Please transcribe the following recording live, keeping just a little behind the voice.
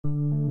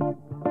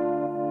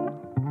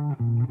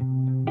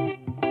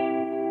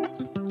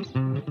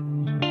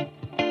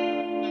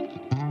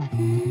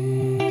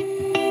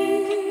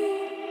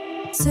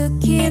Ce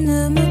qui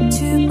ne me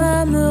tue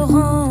pas me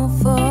rend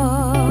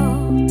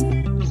forte.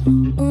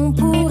 On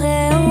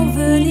pourrait en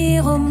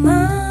venir aux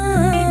mains.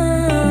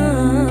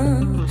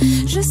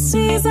 Je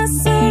suis à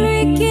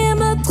celui qui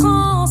me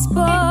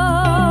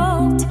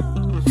transporte.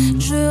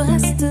 Je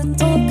reste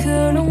tant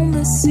que l'on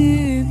me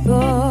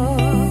supporte.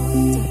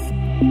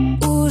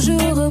 Où je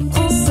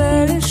reprends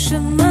seul le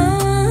chemin.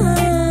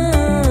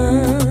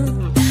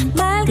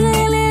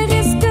 Malgré les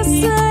risques que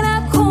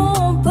cela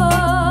comporte.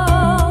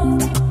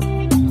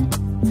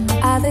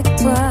 Avec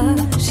toi,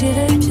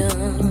 j'irai bien.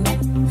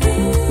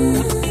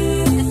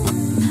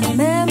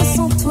 Même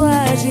sans toi,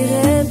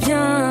 j'irai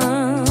bien.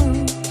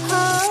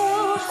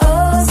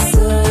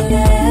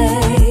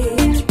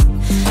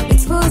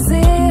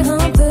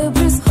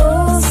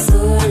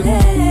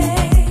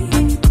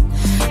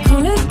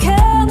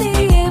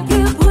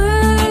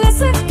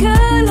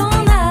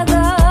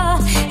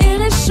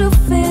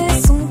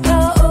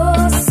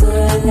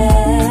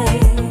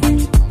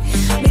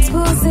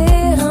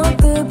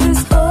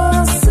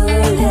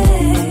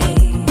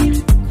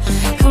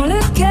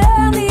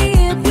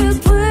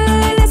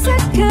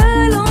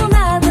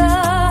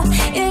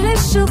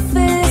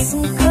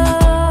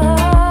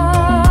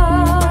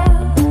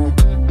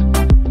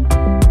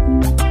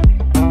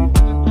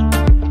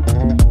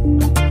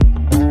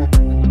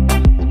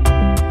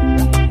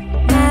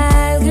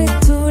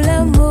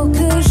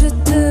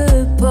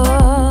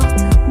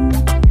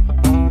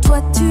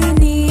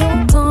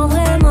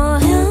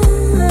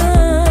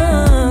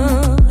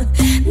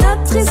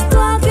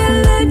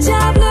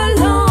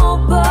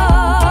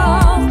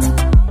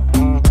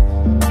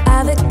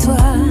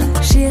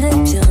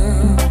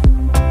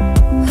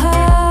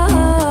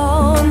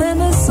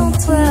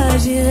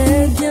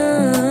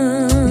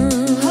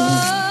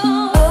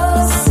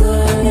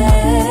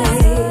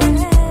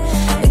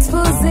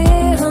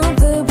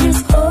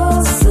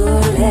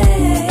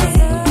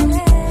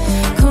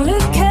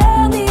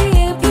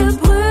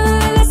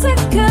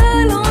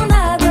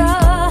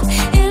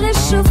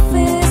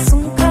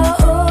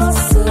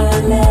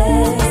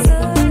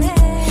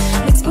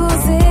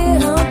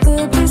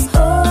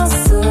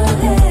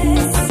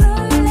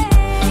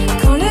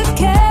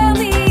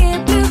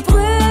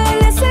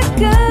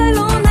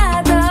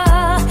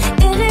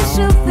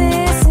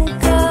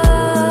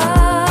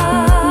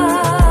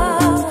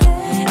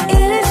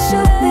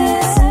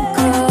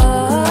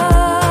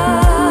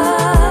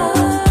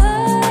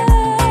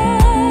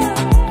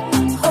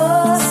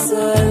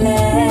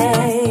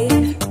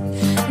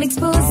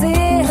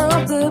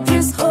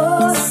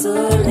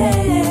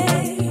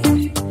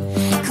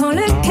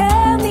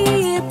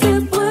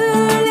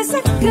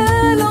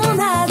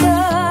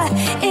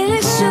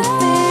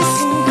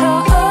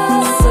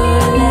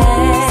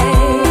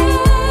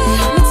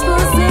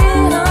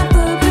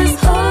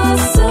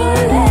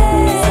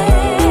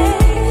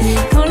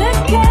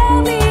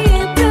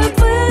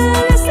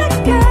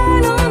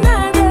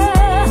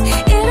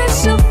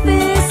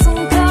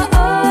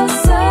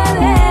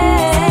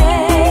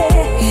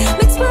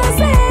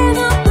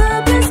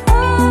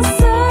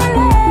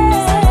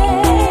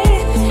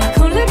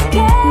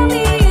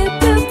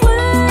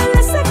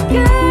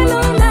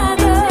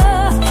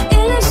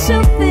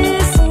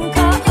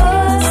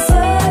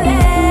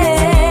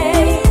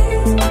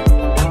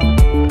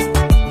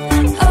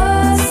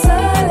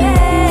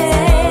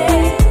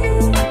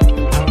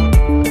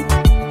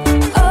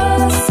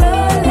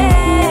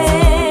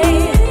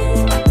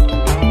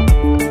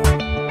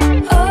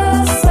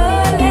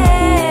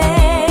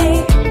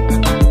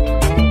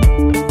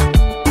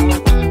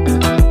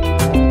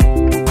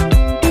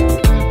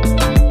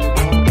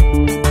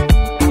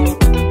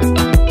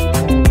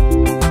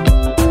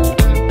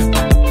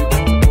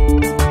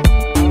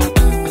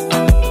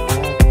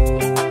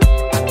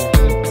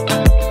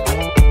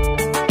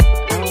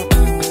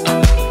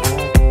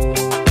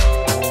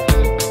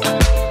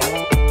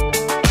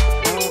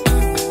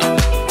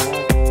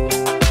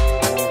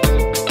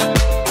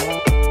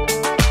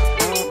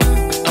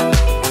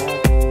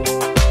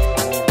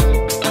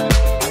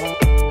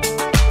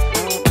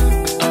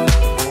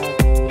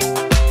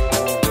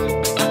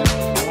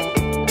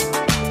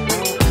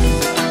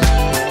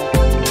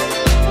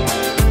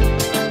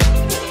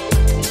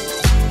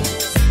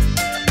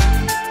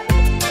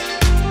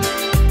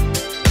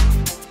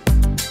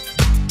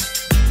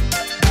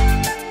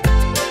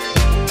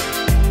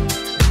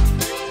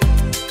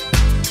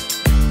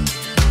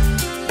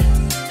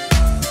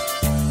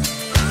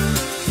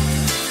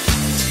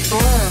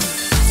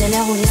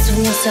 où les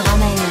souvenirs se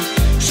ramènent,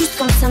 juste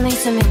quand le sommeil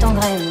se met en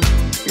grève.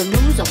 Le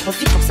blues en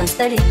profite pour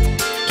s'installer.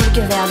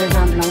 Quelques verres de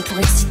vin blanc pour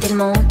exciter le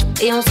manque,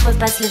 et on se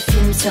repasse le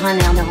film sur un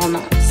air de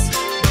romance.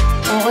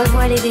 On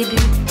revoit les débuts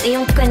et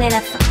on connaît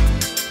la fin.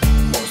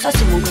 Bon, ça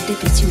c'est mon côté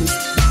pessimiste.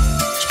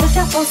 Je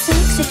préfère penser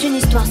que c'est une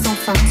histoire sans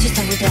fin, si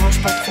ça vous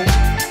dérange pas trop.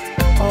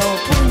 Oh,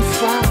 pour une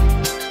fois.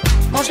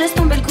 Bon, je laisse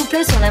tomber le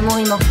couplet sur l'amour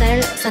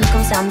immortel, ça ne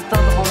concerne pas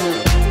grand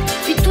monde.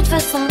 Puis de toute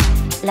façon,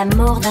 la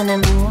mort d'un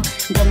amour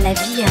donne la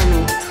vie à un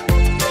autre.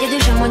 Y a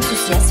déjà moins de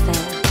soucis à se faire.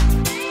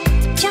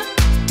 Tiens,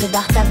 le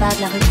bar tabac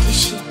de la rue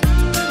Clichy,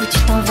 où tu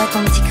t'envoies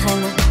ton petit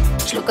crâne.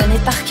 Je le connais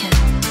par cœur.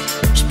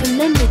 Je peux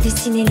même le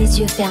dessiner les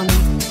yeux fermés.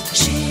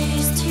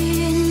 Juste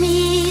une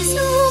mise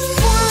au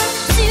point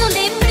sur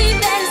les plus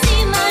belles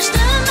images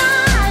de ma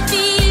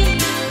vie,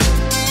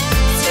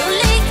 sur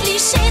les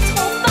clichés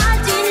trop bas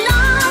d'une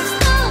love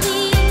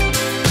story,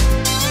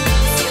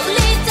 sur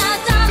l'état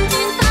d'âme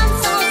d'une femme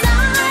sans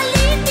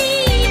alibi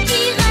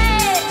qui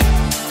rêve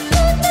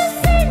toutes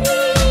ses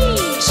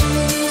nuits.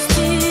 Juste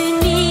une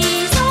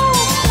mise au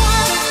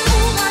point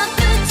pour un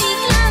petit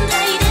clin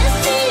d'œil de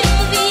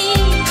survie,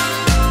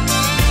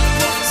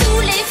 pour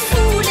tous les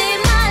fous, les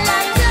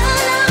malades de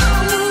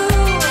l'amour,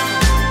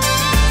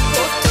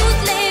 pour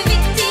toutes les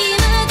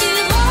victimes du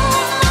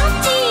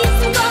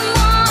romantisme comme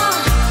moi.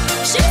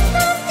 Juste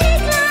un petit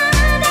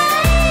clin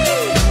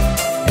d'œil,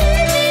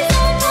 une mise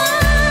au point.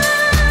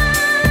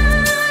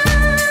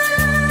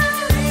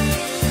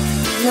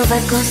 Nos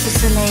vacances au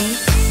soleil,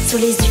 sous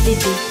les yeux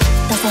bébés,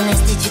 dans un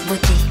institut de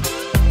beauté.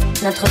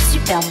 Notre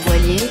superbe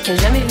voilier qui a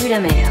jamais vu la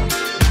mer.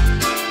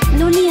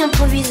 Nos lits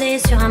improvisés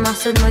sur un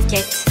morceau de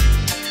moquette.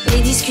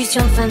 Les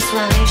discussions de fin de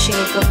soirée chez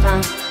les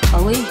copains. Ah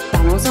oui,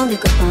 parlons-en des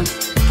copains.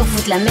 Pour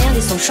foutre la merde,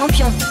 ils sont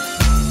champions.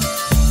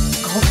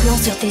 Gros plan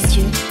sur tes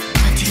yeux,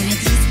 quand ils me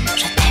disent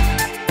je t'aime.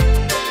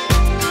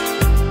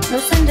 Nos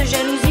scènes de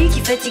jalousie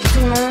qui fatiguent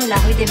tout le monde. La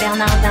rue des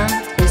Bernardins,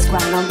 le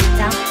square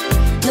Gambetta.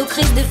 Nos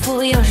crises de fou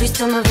rire juste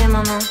au mauvais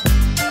moment.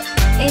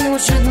 Et nos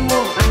jeux de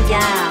mots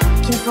ringards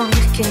qui ne font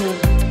rire que nous.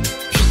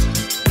 Puis,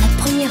 notre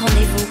premier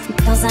rendez-vous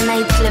dans un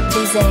nightclub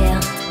désert,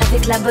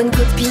 avec la bonne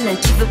copine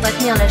qui veut pas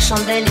tenir la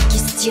chandelle et qui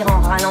se tire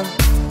en râlant.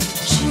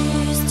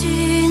 Juste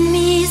une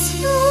mise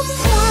au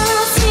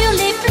point sur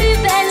les plus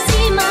belles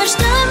images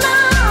de ma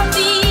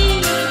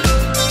vie,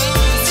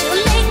 sur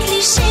les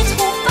clichés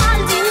trop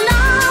pâles d'une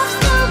love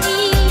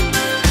story,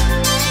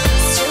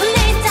 sur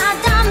l'état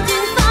d'âme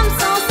d'une femme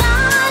sans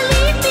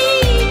alibi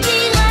qui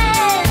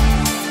rêve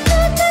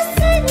toutes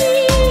ses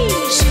nuits.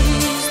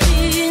 Juste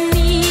une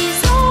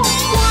mise au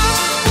point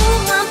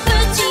pour un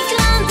petit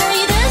clin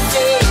d'œil de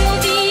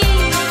survie,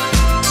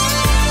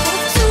 pour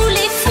tous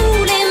les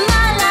fous, les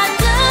malades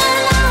de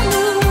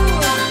l'amour,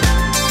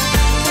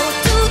 pour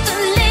toutes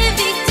les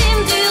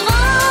victimes du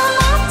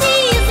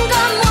romantisme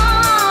comme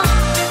moi.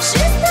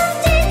 Juste un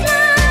petit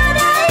clin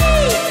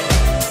d'œil,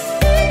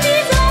 une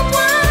mise au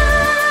point.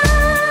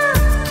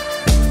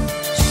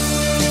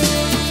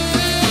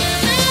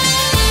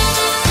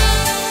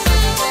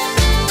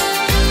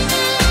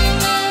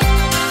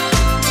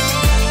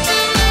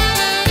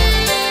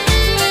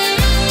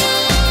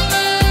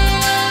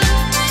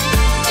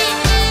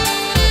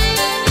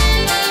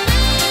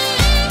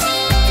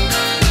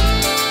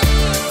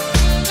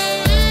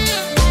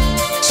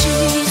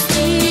 Juste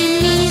une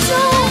mise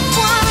au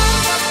point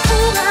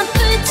pour un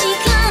petit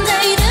clin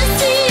d'œil de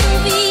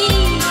survie,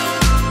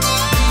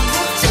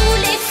 pour tous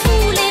les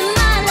fous, les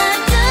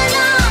malades de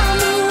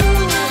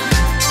l'amour,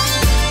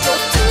 pour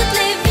toutes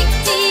les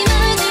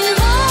victimes du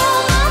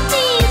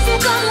romantisme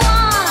comme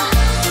moi.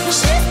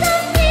 Juste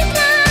un petit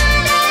clin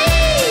d'œil,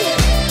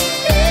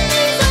 une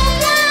mise au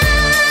point.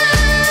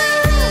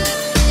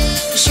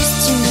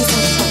 Juste une mise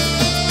au point.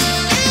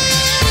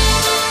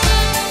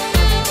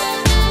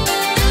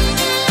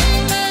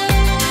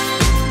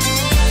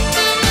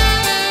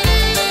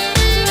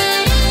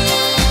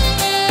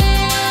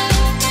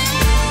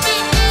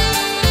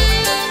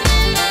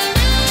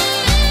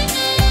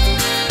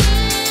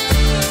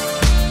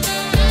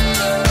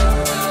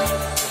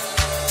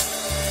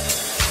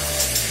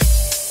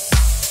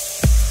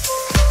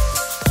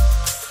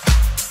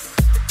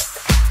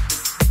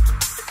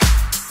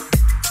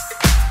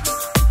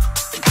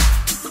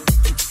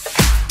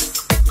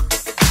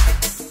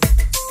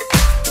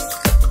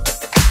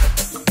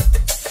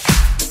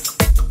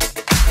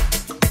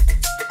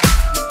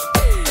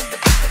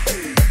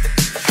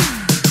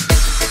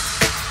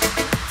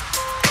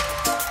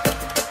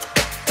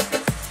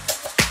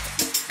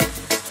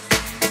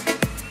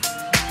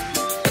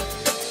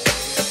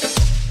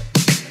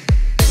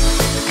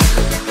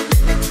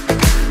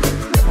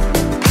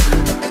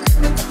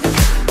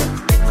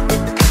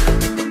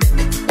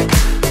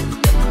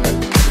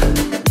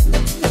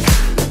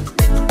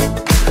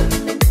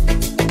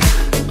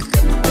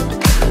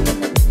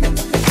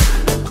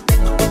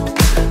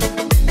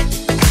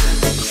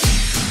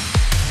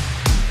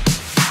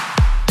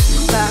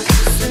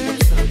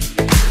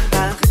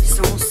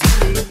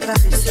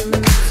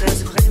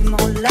 Est-ce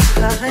vraiment la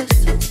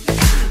paresse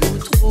ou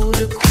trop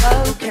de croix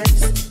aux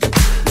caisses?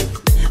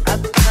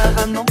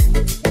 Apparemment,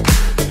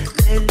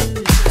 elle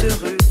est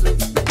heureuse,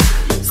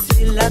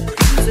 c'est la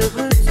plus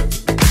heureuse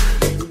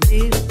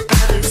des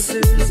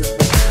paresseuses.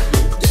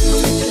 De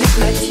toutes les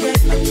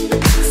matières,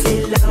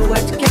 c'est la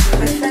ouate qu'elle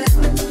préfère,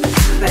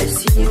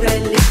 passive,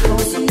 elle est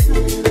pensive,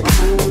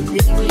 en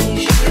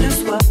négligé de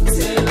soi.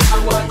 C'est la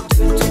ouate.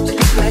 De toutes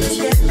les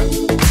matières,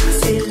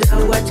 c'est la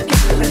ouate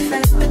qu'elle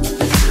préfère,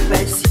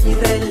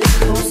 passive, elle est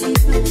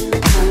pensive,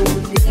 en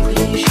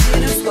négligé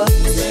de soi.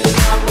 C'est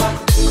la ouate.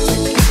 De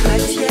toutes les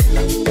matières,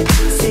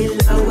 c'est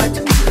la ouate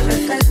qu'elle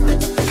préfère,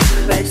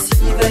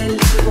 passive, elle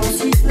est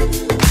pensive,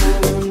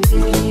 en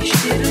négligé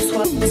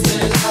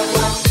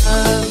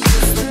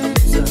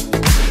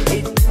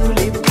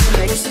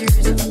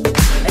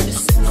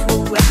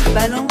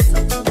balance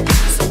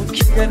son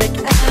cul avec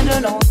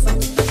indolence.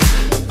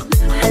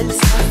 Elle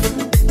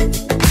s'avoue,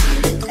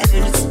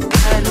 elle se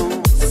balance.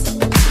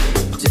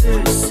 De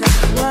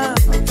savoir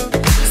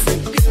ce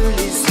que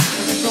les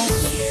autres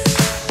pensent.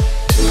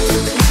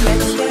 La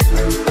tienne,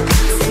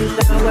 c'est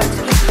la ouate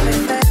qu'elle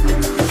préfère.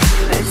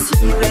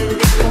 Passive, elle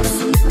est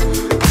pensive,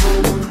 pour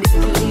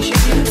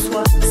négliger le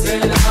soi. C'est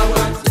la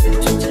ouate de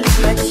toute la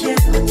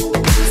matière.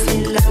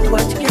 C'est la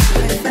ouate qu'elle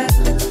préfère.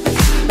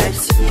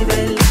 Passive,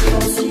 elle est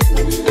pensive,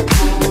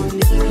 pour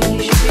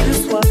négliger le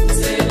soi.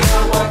 C'est la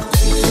ouate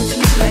de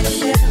toute la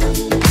matière.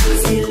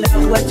 C'est la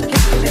ouate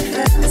qu'elle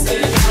préfère.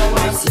 C'est la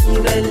ouate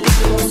passive, elle est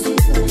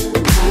pensive,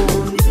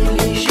 pour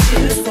négliger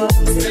le soi.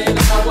 C'est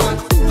la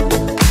ouate.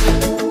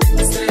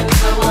 C'est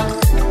la ouate.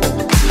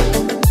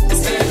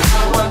 C'est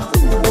la ouate.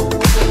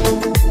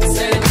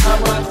 C'est la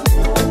ouate.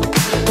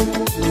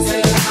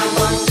 C'est la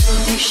ouate.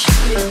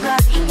 Déchire les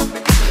pages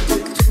de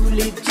tous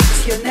les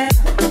dictionnaires.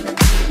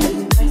 Elle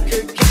n'a que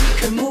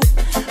quelques mots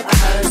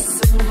à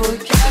son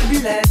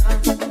vocabulaire.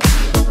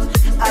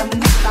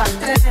 Amour par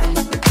terre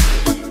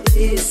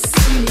et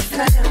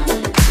somnifère.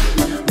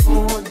 En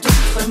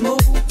d'autres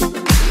mots,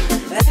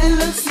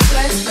 elle se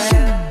laisse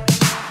faire.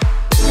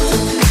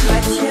 Toute la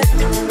matière,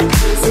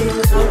 c'est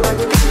la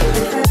ouate qu'elle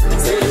préfère.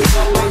 C'est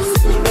la ouate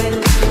si belle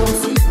et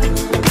pensive,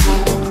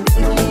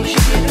 pour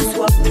négliger le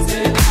soi.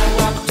 C'est la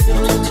ouate de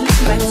toute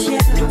la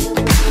matière.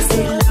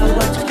 C'est la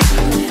ouate qu'elle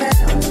préfère.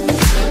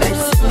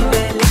 Si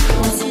belle et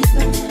pensive,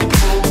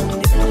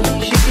 pour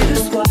négliger le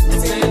soi.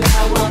 C'est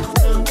la ouate.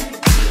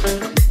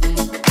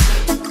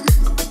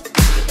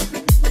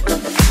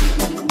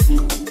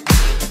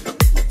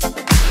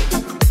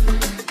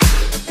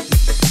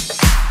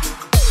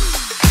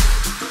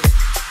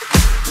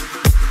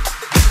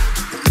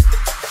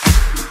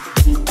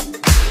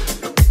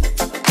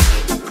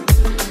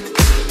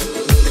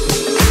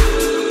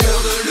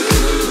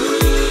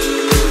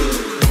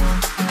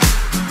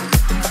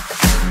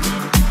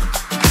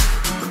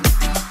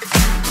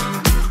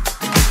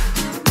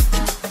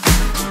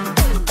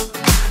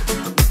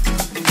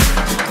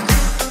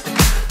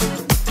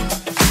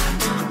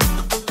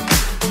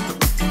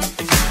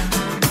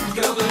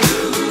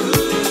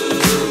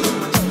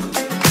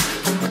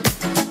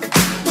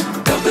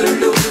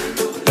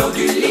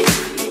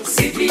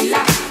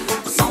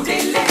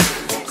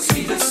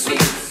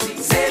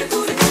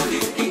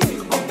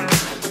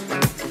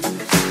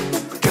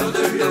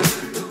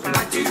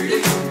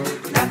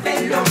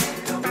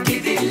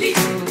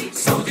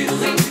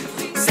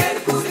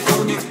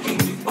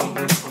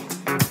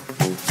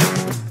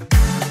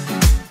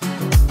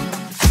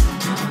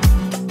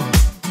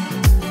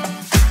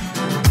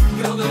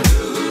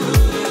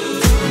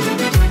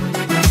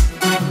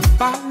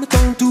 Pas le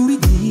temps de tout lui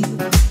dire,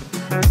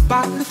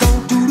 pas le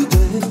temps de tout lui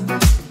dire.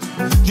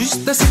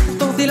 Juste assez pour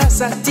tenter la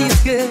satire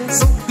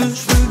sans que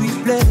je veux lui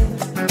plaire.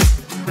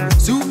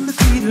 Sous le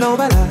fil de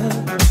l'emballage,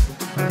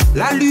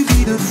 la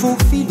lubie de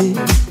faufiler,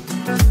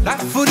 la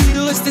folie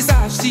de rester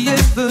sage si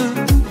elle veut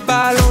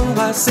pas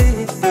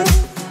l'embrasser.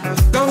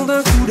 Quand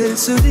d'un coup d'elle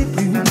se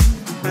déplume,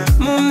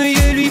 mon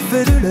œillet lui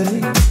fait de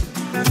l'œil.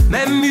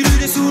 Même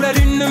ululé sous la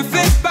lune ne me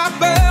fait pas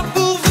peur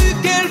pourvu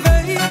qu'elle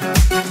veuille.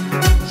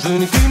 Je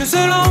n'ai qu'une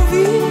seule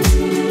envie,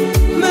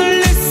 me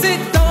laisser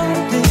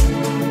tenter.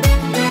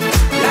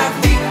 La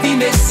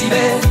victime est si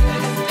belle,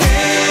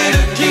 et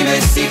le crime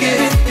est si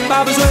gai.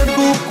 Pas besoin de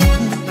beaucoup,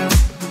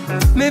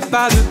 mais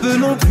pas de peu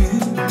non plus.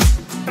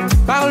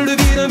 Par le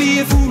biais d'un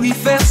billet fou, lui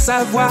faire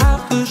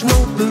savoir que je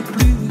n'en peux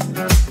plus.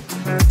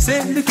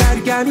 C'est le cas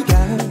du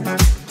kamikaze,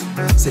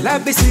 c'est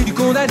l'ABC du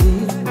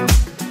condamné.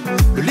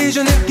 Le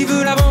légionnaire qui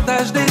veut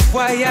l'avantage des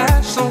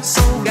voyages sans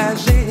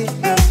s'engager.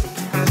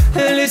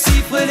 Elle est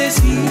si près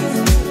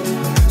d'esquive,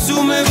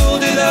 sous mes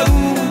bordées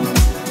d'amour.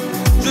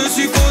 Je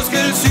suppose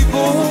qu'elle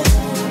suppose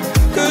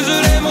que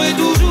je l'aimerai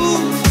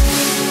toujours.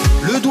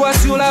 Le doigt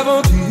sur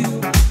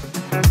l'aventure,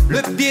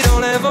 le pied dans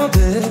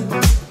l'inventaire.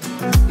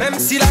 Même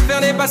si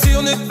l'affaire n'est pas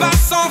sûre, ne pas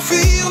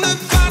s'enfuir, ne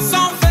pas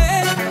s'en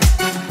faire.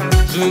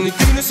 Je n'ai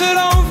qu'une seule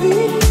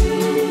envie,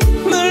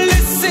 me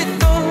laisser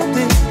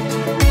tenter.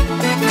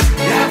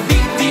 La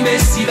victime est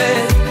si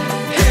belle,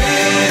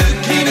 et le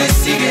crime est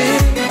si gai.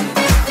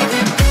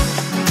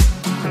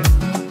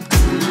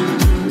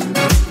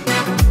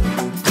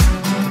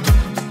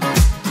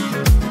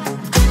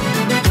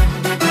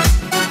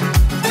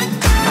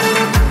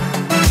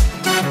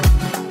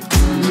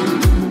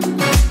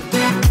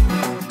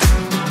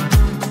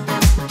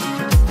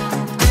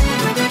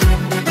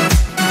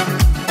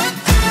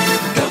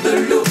 Cœur de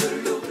loup,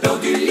 lors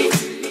du lit.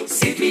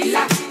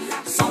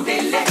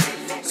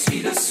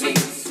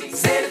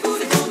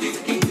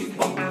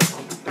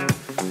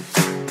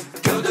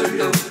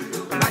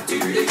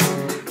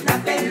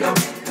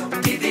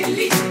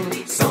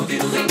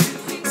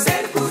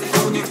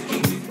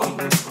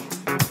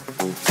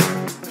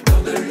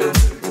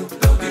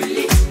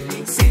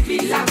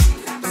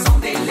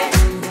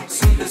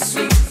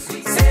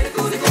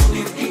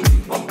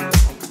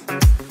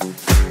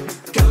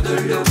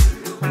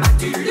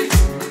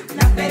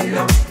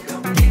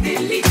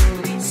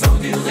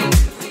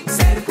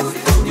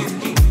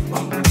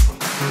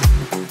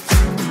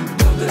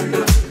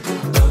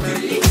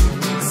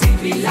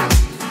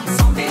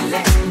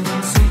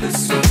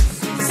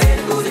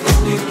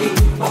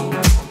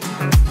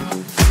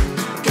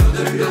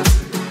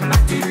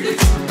 Matulu,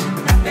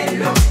 la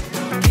mélo,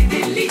 qui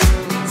délie,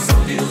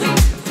 sans du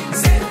riz,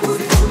 c'est le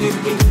bouton du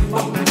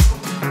ping-pong.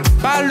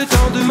 Pas le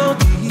temps de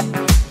mentir,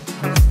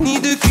 ni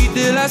de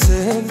quitter la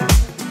scène.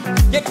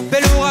 Yep,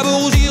 elle aura beau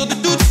rougir, de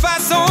toute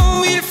façon,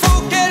 il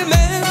faut qu'elle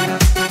m'aime.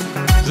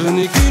 Je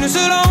n'ai qu'une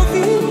seule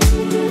envie,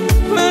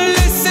 me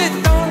laisser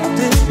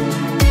tenter.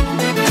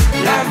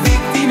 La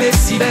victime est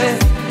si belle,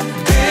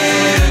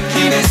 et le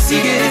crime est si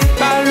gai.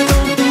 Pas le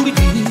temps de tout lui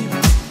dire,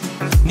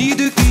 ni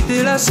de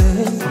quitter la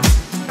scène.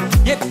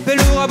 Yep,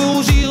 elle aura beau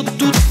rougir, de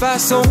toute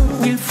façon,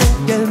 il faut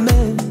qu'elle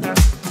m'aime.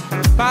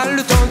 Pas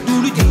le temps de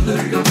tout lui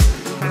dire,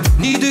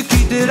 ni de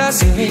quitter la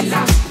scène.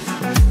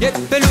 Yep,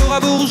 elle aura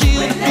beau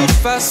rougir, de toute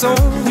façon,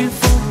 il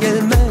faut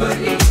qu'elle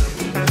m'aime.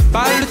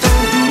 Pas le temps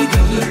de tout lui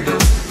dire,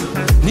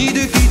 ni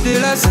de quitter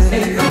la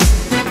scène.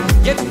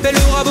 Yep, elle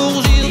aura beau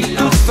rougir, de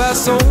toute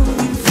façon,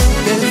 il faut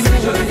qu'elle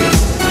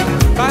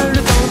m'aime. Pas le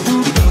temps de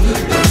tout lui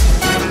dire,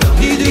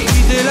 ni de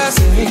quitter la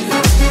scène.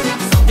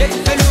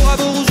 Yep, elle aura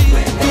beau rougir,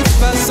 de toute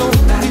façon, il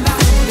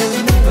faut qu'elle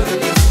m'aime.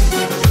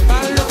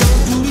 Pas le temps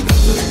de tout lui dire,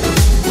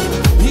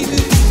 ni de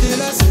quitter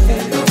la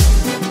scène.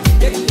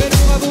 Yep, elle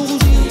aura beau rougir,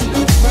 de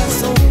toute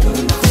façon.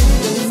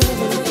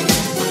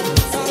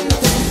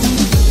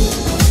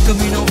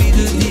 Comme une envie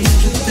de dire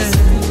je t'aime,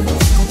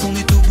 quand on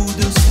est au bout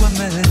de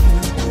soi-même,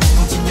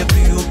 quand il n'y a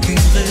plus aucune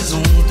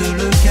raison de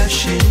le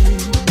cacher.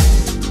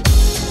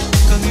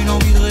 Comme une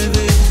envie de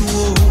rêver tout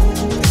haut,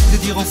 de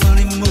dire enfin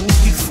les mots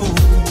qu'il faut,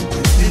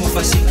 les mots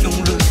faciles qui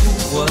ont le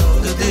pouvoir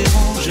de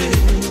déranger.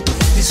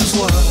 Et ce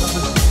soir,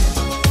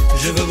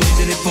 je veux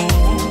briser les ponts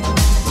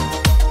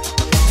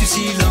du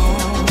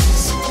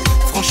silence,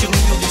 franchir le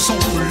mur du son,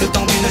 le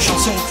temps d'une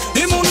chanson.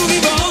 Aimons-nous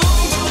vivants.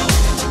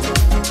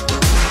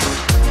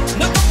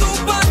 N'attendons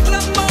pas que la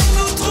mort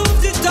nous trouve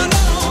du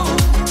talent.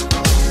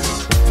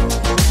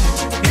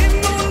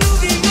 Aimons-nous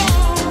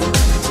vivants.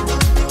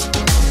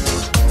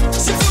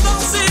 S'il faut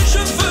danser, je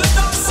veux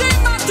danser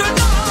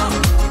maintenant.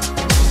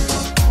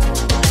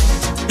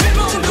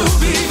 Aimons-nous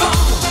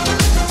vivants.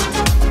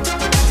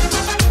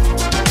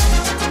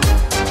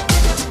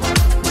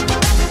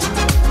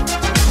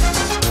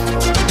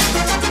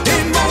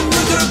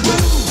 Aimons-nous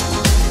debout.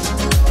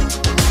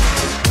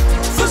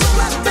 Faisons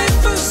la paix,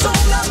 faisons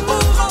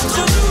l'amour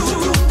entre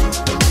nous.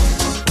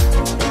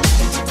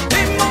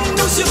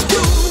 Aimons-nous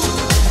surtout,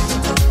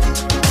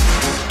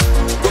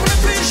 pour ne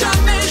plus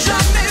jamais,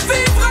 jamais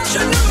vivre à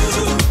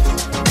genoux.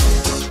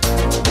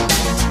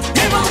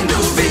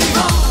 Aimons-nous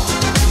vivants.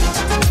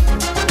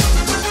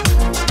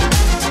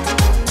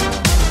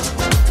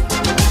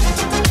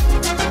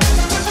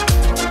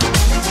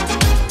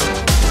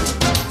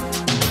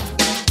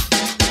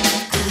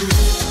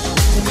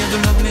 Combien de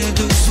larmes et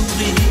de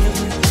sourires,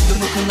 de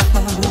mots qu'on n'a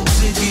pas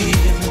osé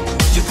dire.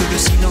 Dieu que le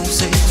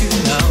silence est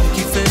une arme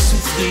qui fait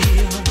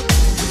souffrir.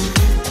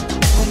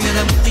 Combien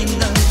d'amour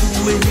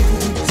inavoué,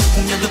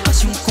 combien de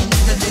passions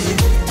condamnées,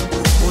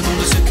 au nom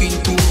de ceux qui ne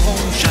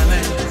pourront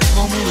jamais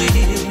en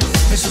mourir.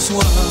 Mais ce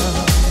soir,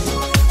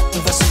 on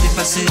va se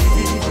dépasser,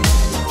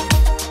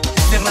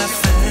 faire la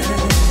fête,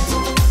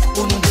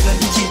 au nom de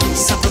l'amitié,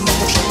 simplement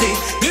pour chanter.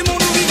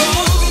 Aimons-nous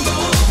vivants.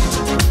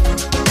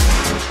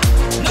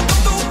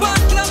 N'attendons pas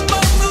que la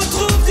mort nous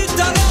trouve du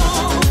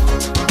talent.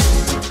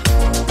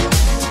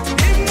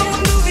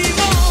 Aimons-nous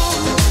vivants.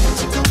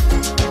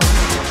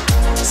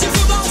 S'il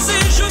faut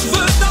danser, je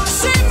veux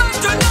danser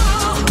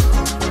maintenant.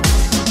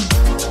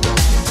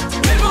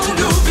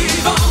 Aimons-nous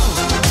vivants.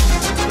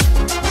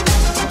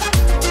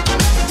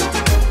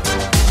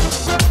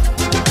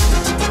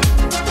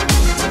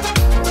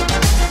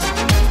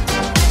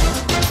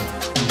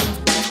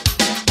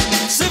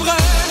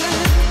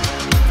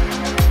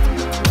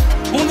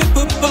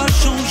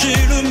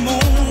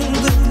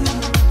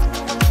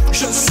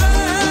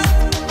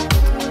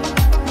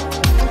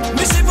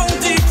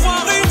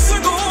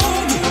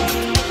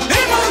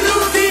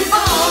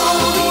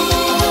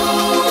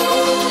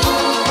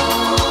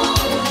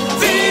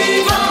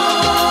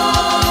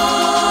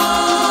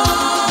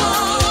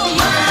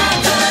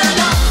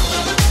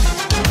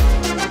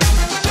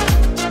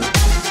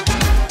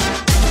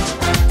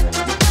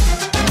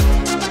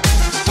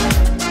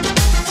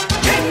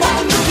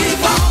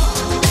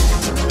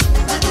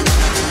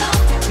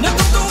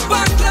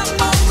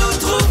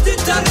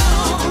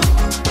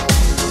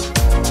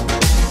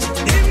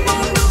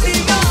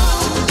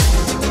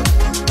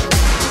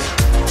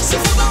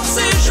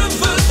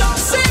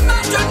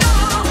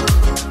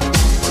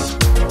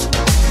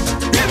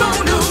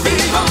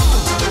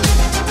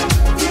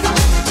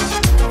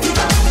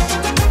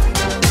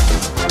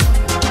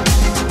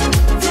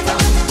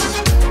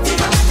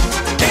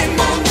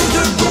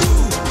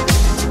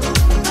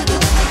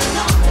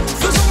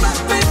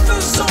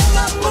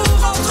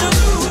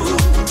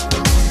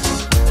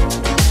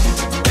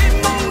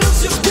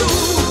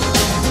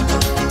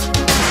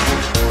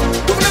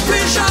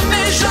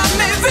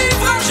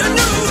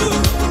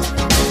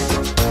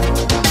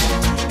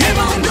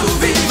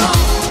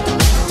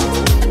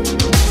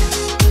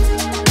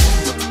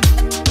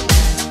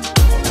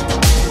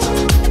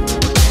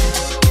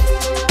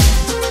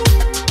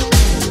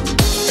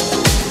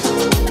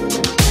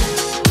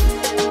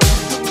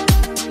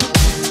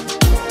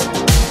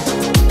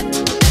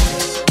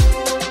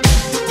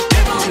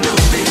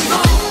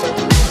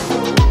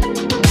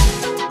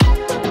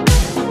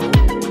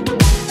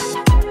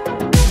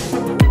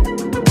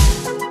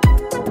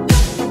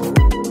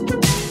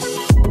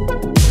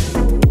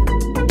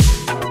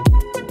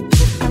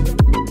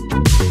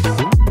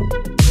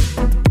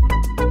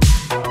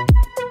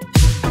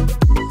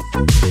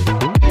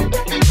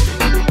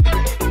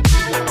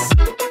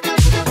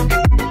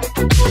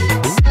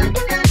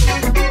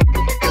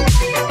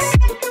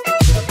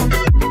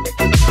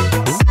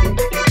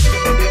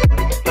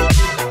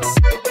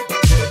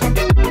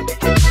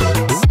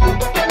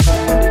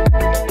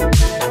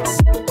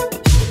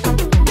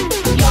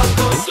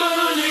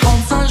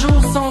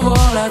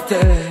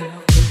 terre.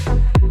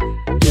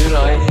 Et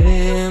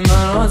l'araignée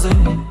mal rasée.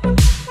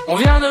 On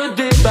vient de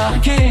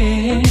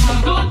débarquer.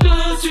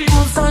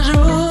 Pour 5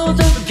 jours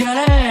de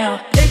galère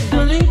et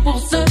de nuit pour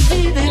se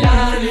vider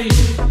la nuit.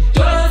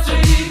 De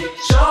suite,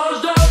 change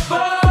de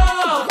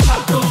port.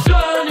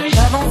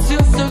 J'avance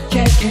sur ce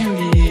quai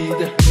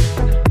humide.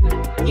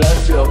 La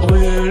sueur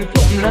brûle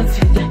comme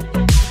l'acide.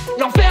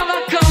 L'enfer va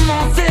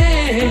commencer.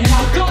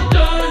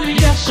 De nuit,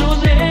 l'air chaud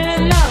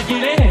et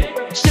narguilé.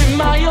 Chez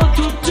Mario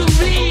tout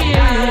oublié.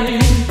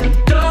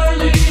 De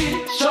nuit,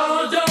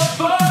 change de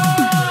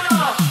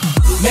port.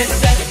 Mais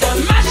cette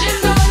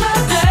machine dans ma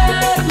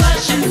tête,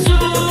 machine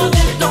sourde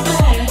et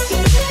tempête.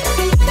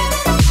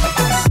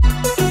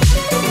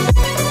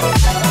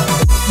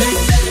 Mais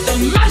cette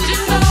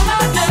machine dans ma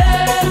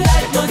tête,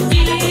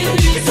 leitmotiv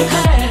du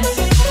secret.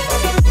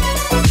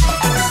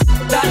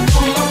 La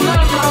tombe dans ma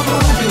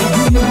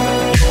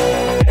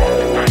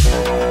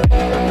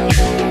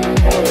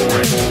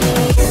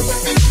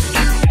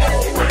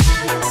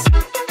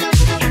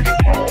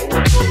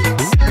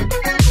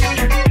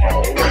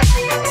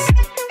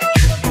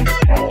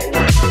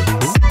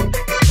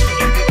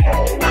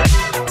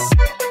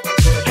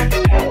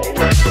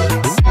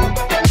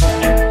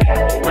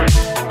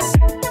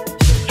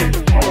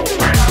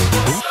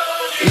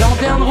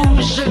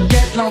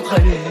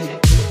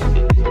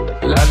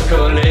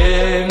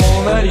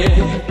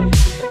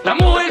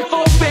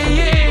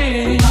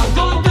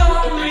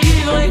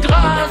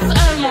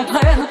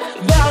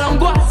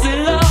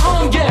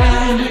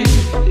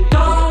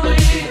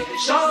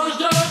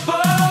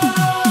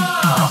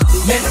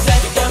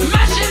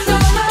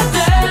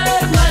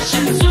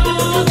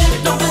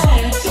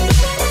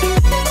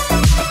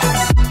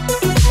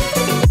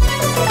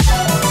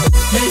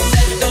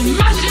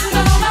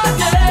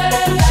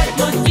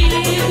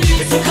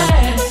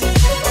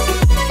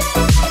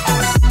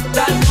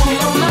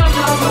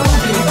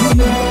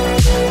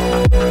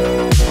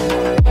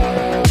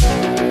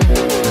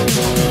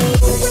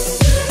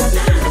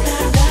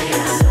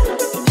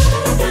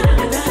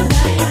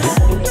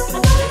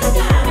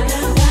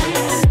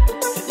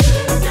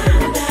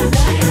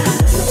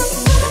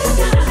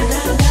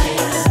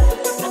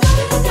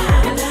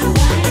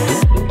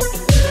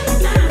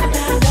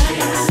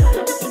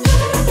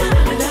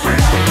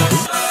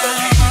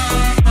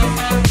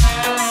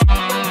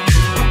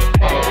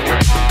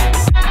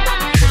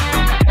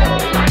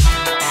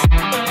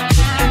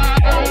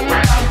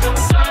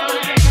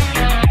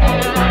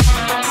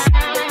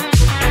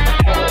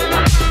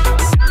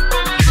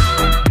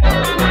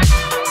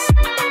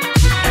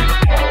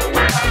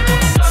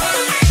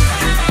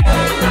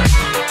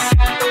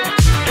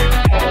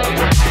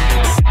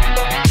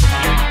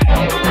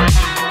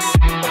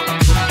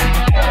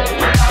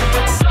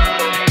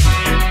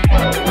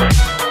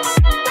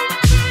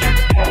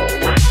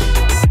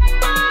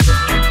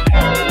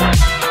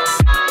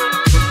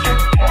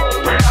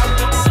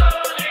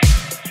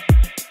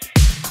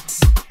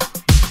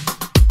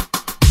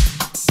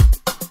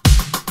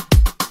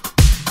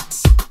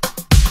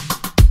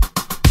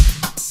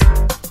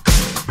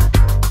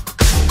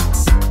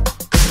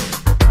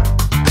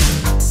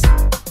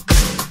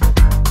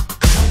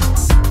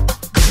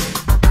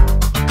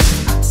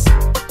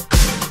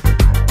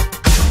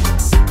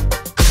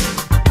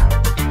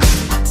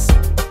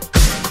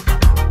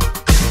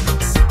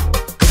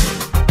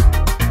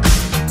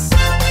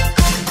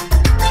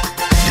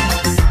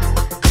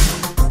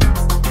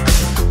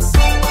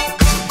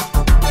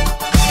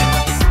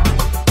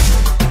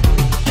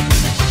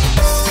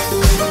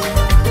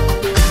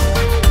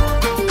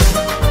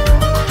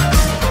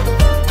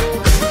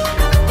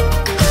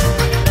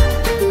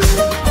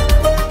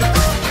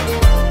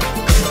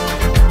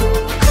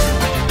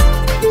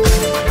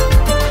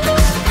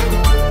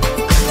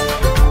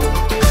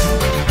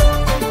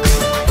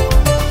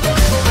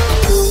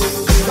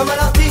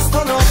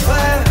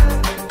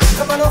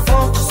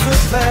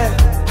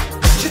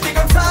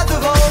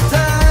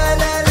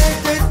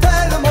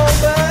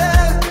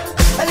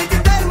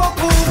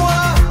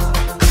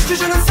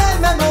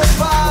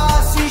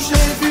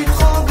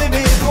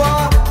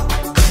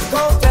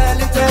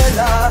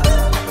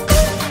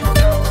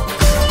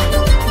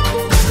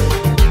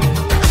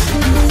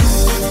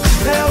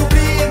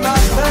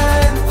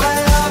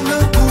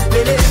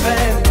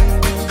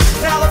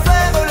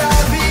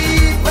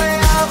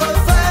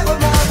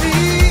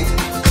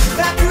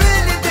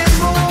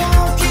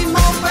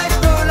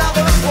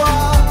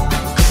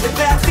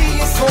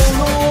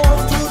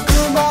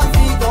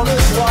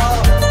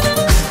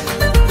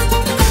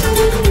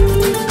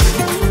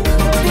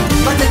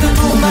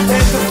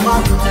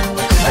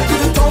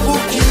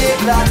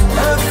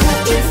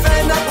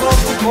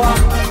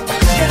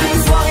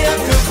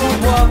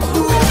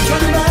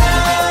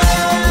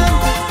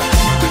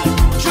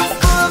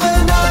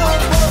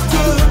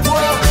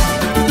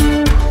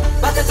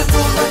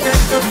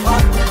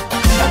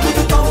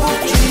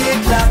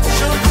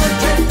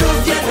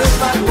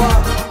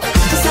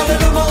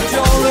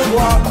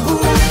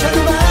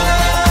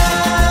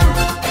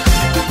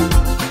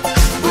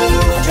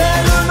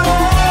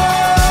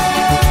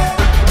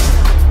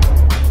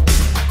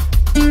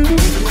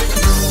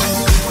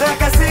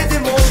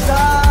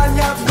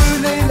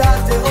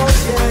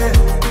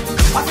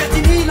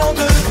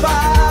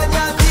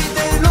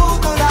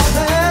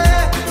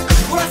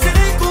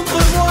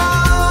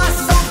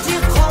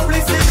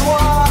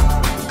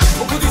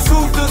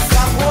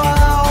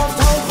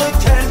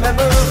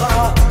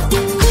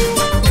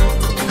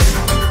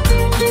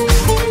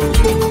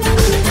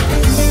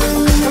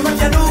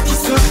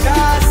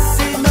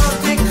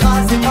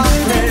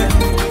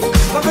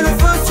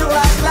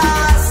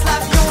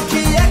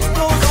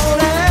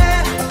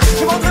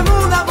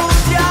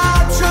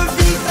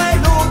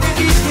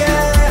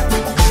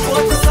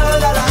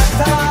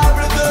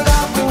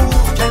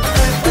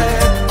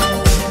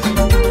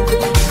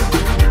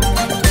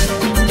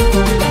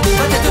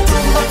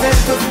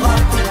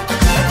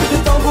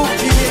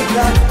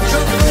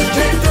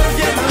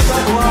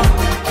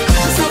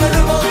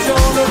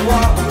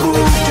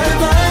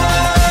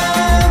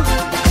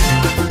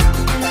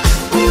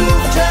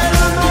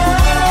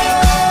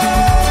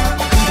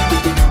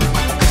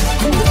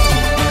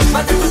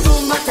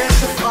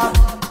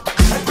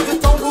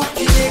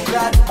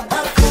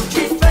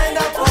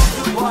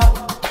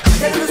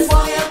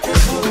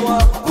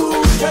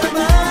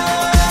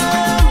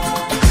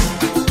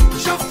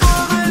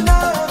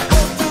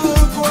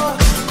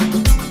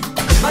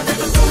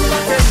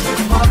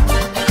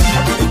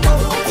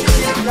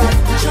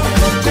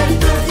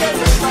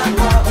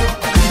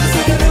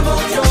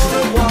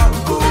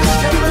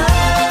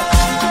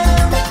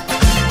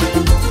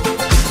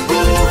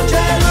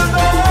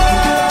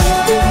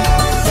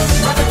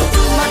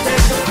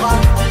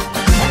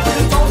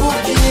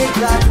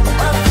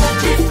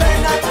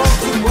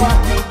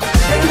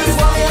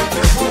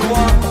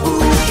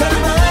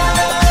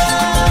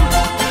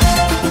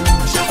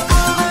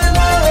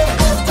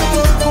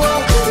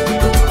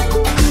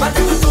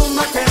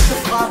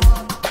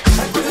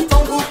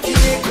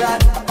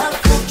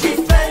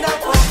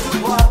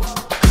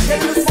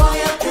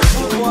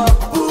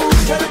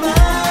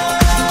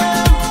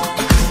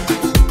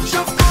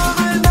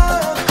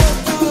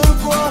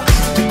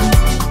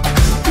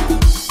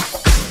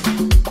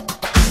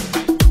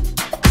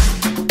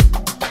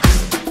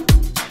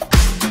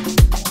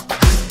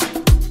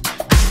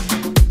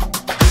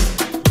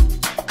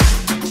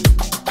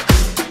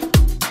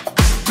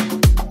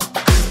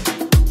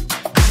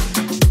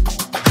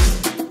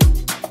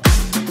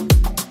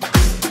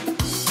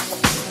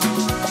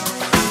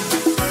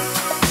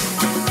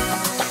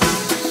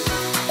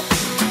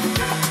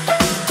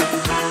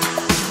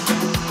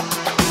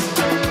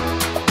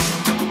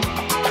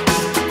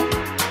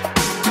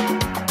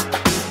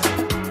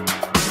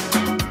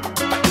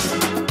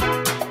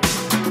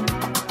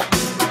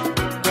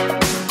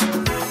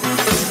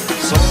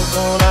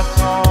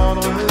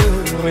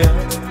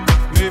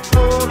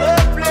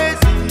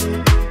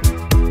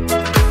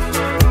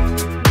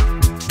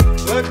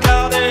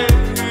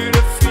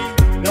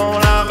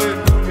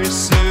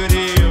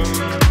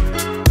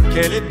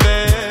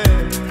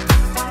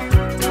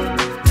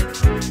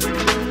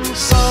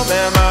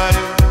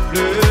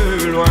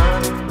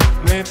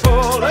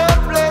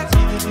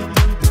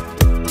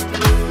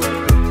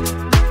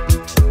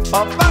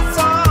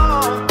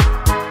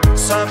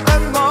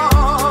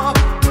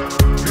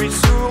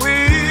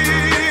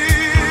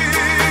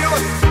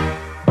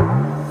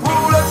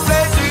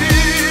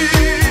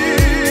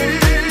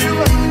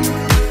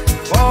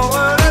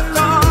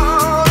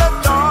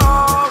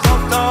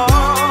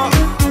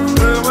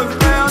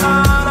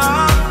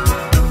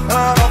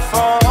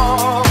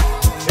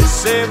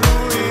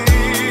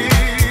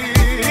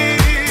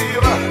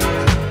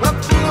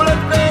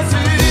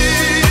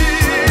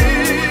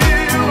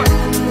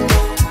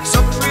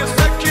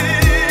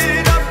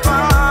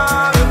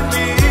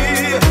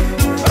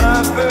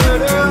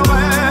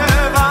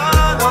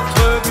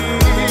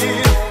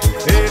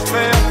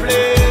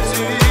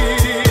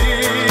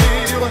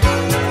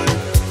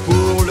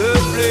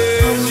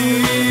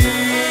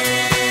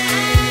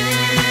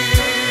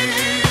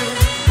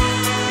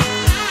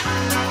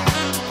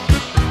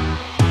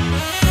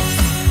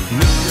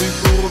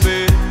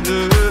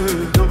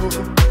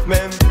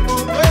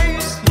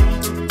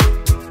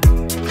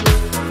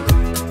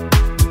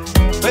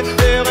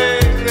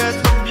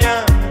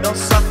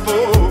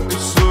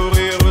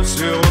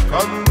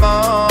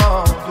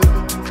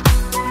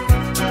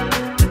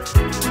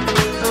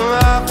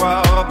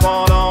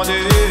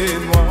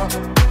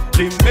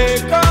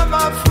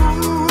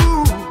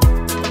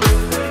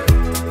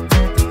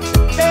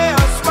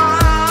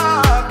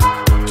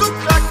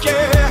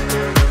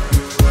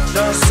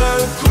d'un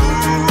seul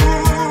coup.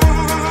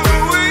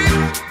 Oui,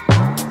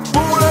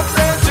 pour le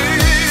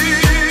plaisir,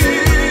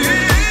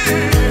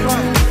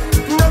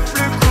 ne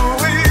plus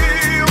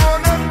courir,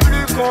 ne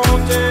plus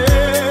compter.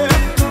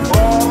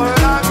 Prendre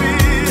la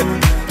vie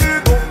du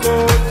bon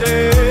côté,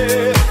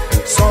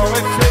 sans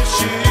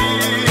réfléchir,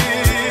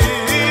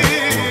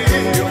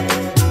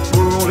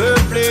 pour le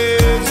plaisir.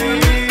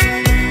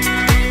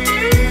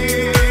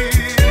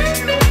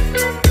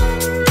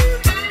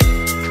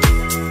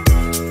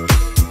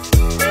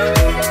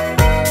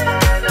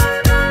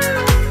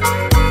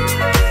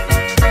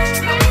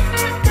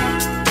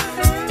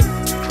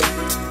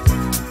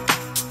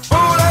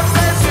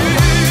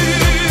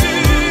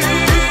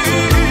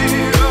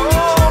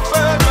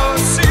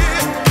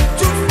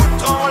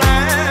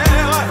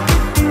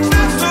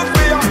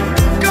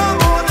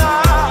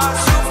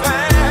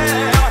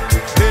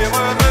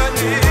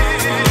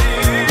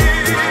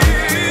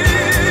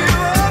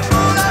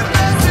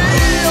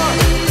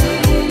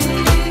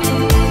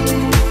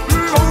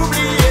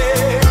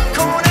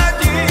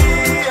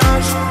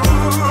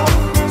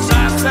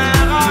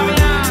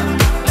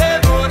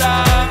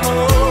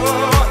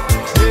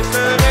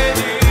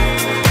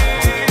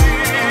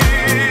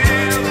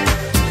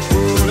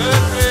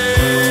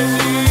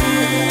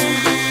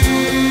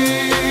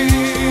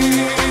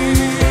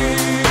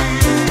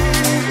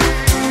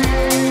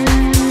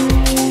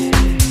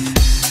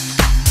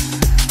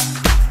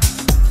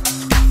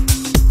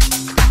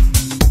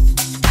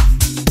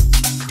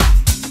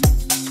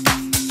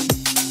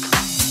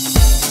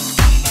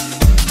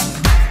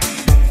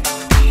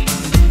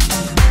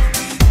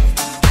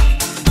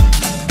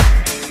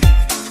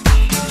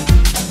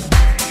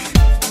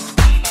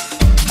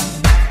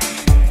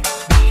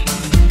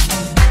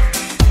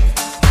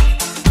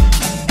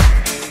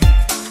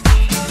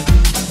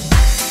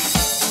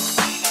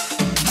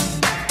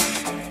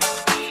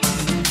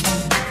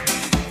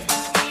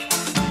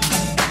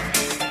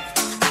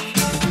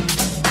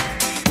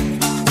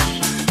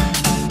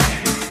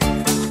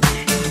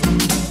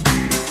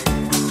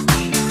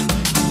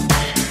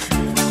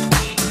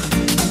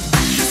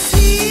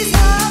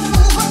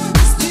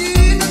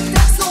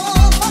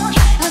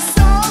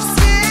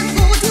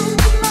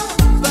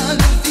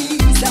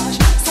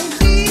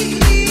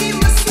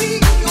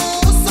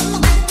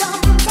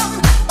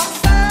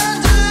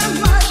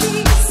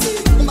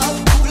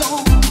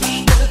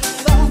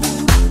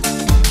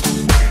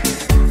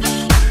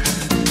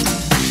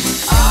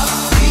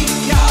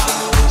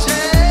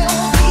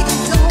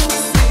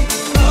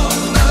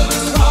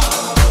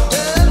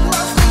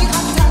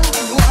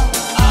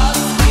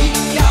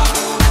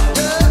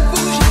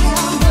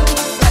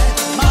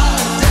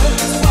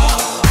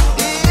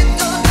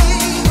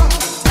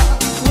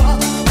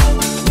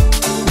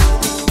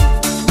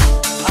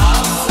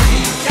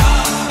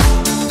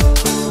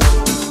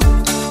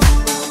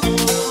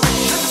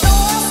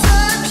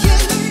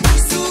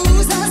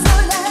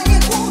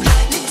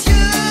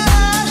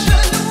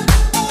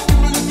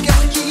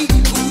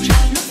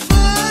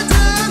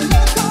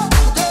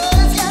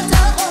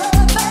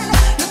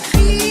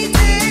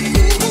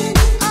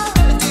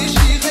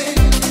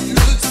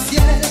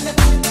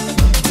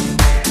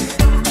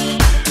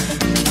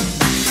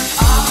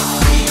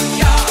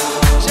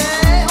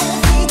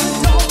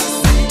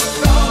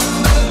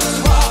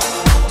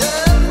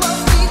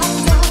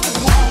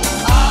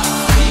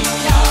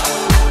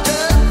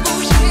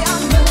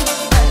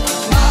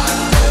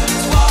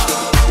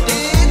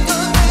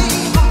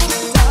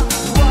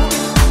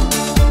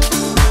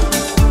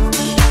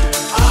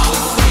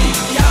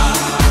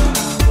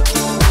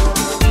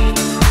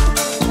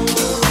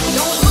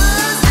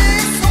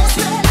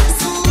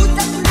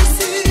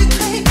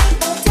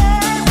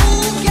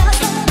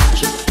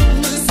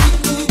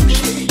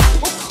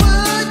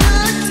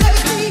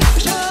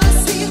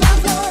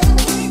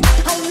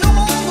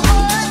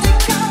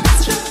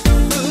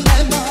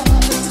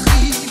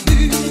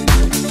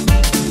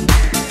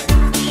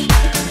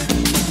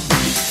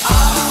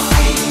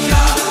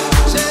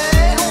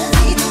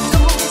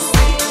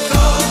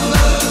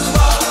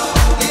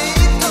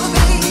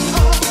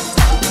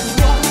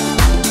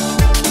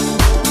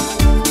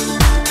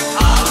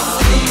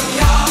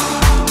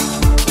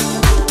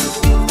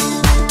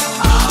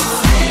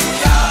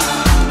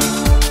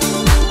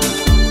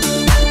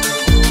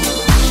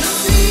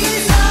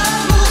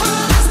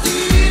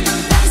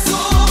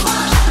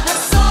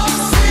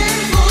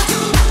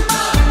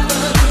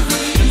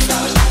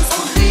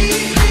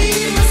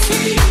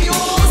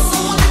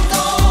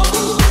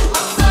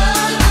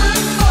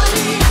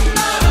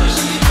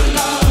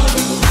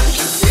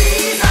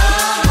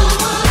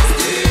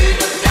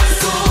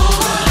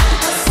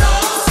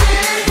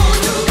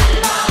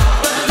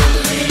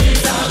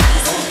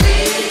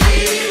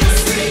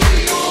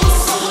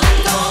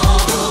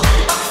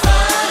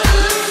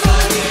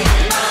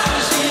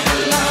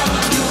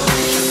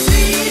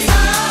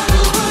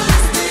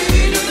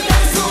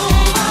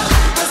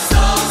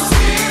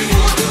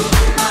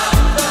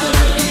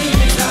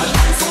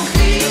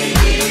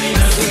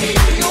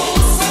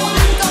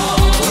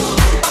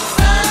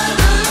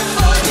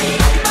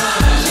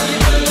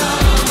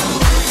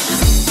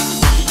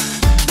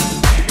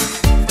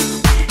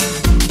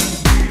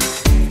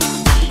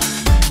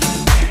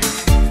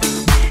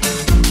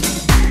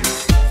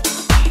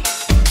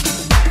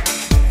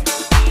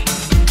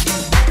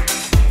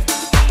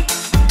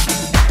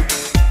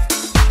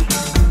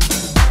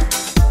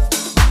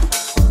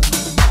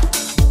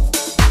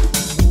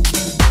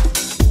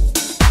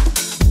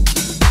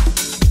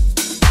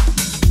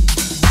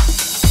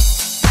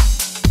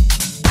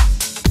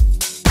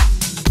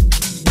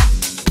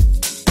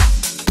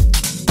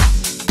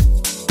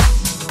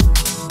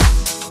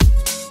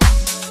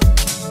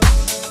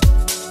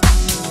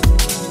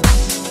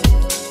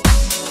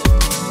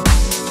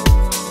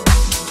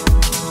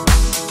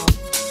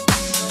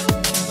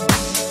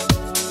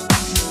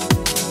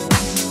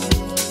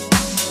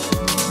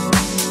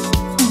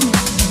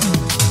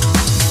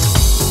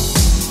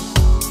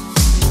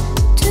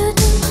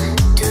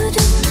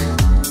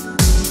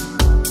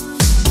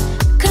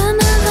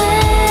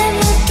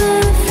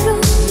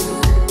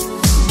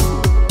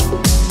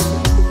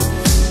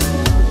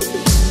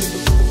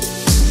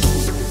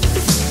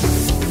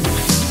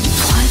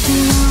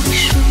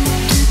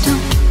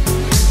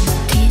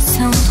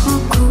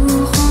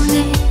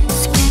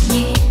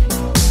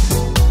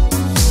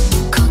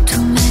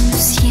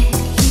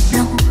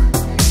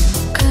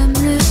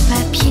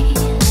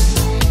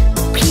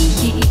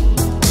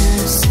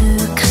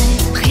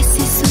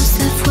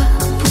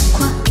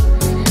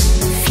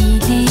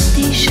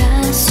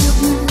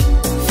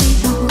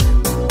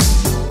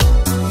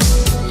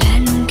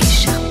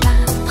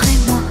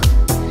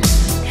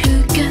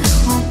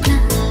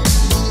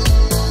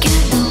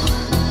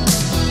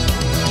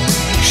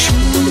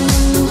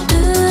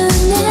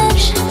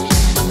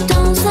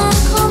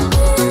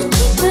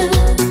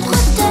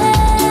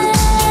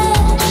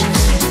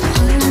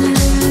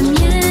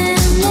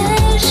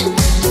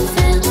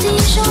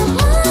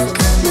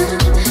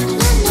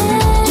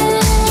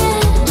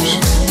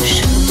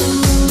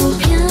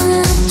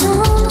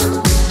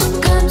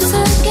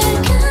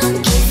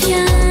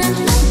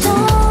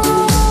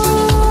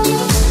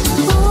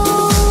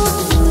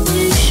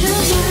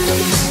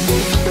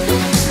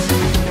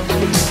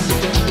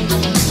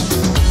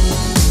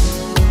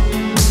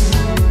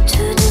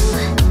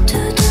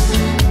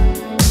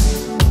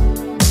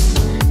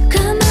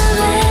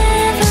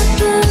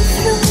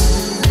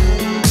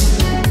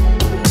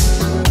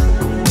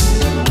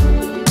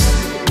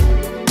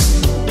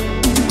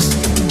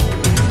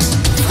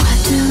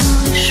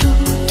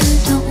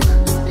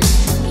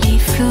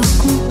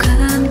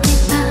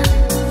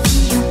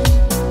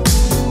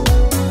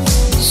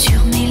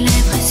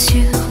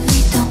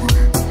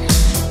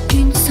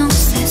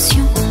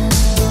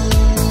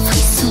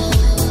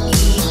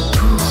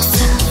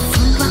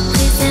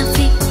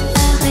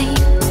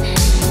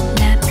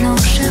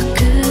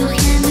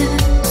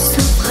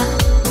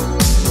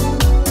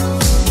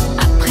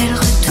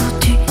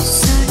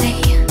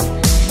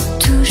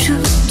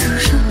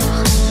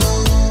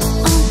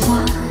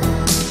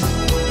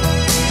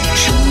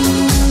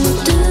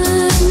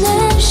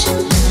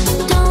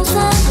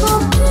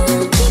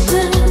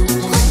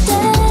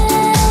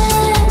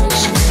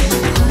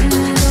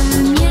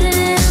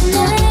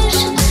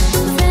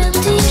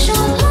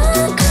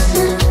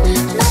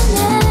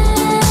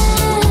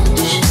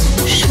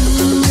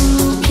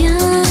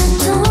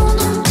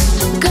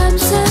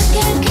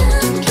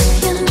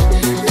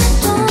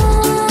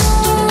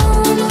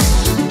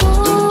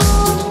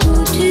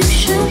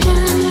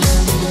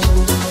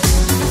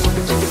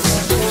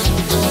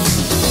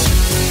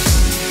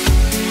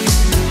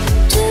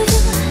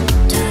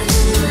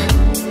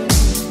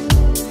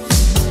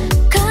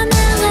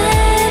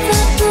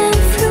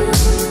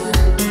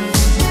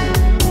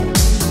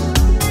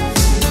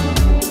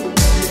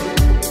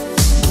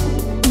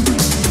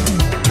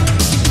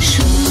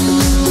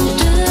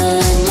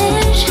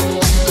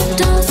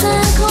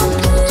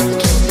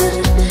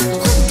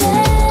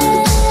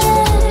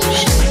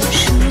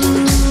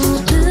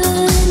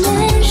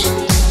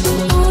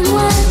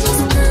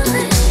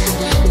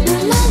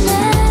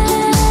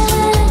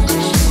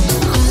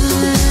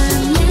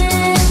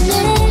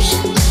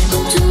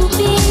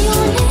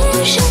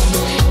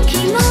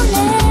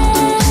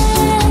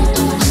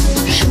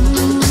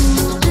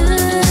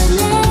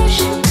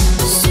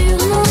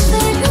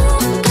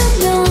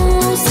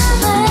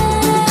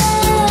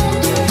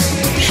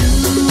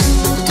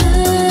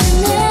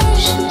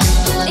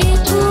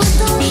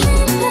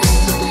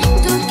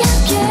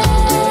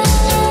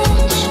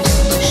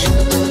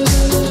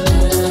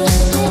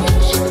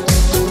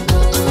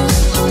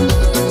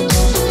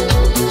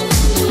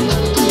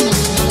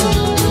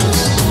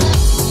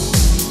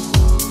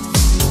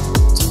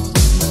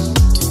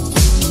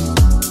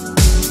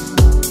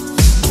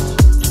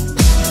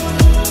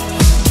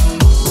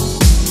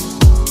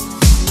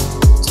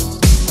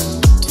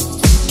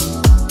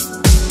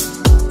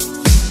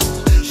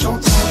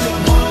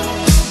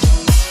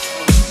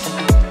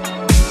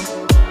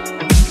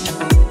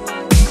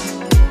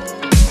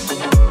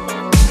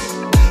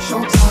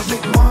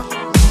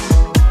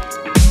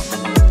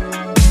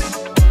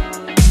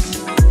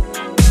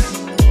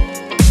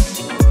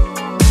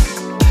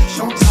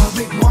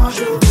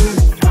 je veux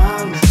une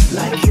femme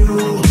like you.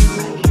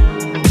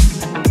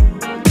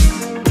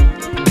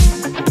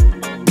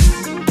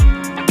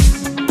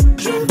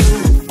 Je veux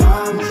une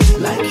femme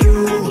like you.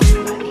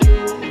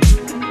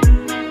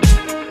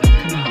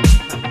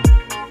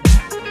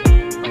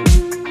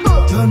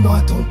 Donne-moi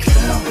ton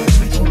cœur,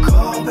 baby, ton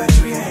corps,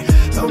 baby.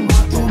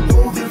 Donne-moi ton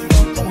bon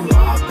vivant, ton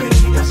rock,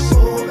 baby, ta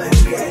soul,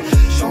 baby.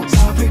 Chante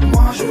avec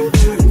moi, je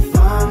veux une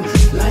femme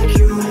like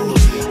you.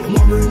 Pour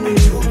m'emmener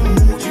au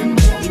bout du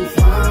monde, une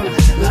femme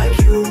like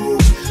you.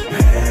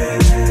 Hey, hey,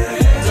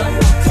 hey.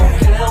 Donne-moi ton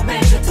cœur,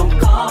 baby, ton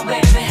corps,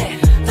 baby.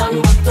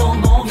 Donne-moi ton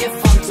bon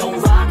vivant, ton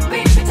rock,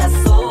 baby, ta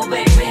soul,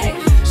 baby.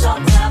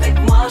 Chante avec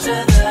moi, je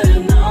veux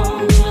un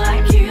homme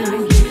like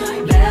you.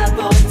 Bad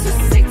boy to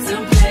six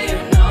and play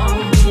an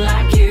homme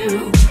like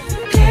you.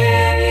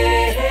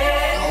 Hey,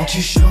 hey. Quand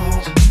tu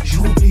chantes,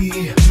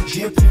 j'oublie,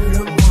 j'ai plus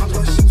le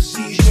moindre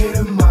souci, j'ai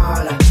le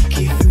mal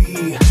qui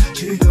fuit.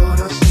 Tu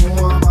donnes un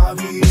son à ma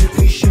vie et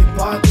puis je sais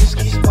pas qu'est-ce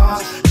qui se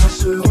passe. T'as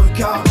ce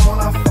regard dans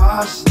la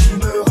face, tu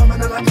me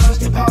ramènes à la case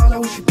départ, là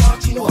où je suis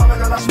parti, nous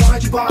ramène à la soirée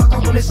du bar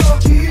quand on est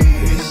sorti.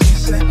 Et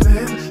c'est cette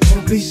même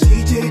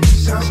complicité qui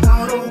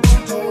s'installe au bout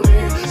de ton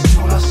nez.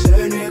 Sur la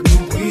scène et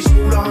compris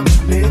sous la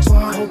même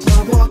étoile, on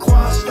te voit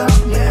croise ta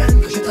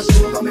mienne. Que j'ai ta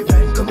soul dans mes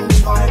veines comme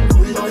on va elle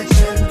coule dans les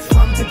tiennes.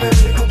 Femme t'es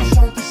belle et quand tu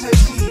chantes t'es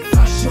sexy,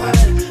 flash sur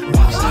elle,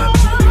 what's up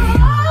baby.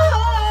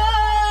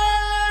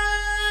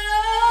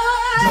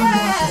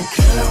 Donne-moi ton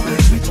cœur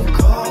baby, ton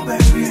corps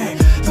baby.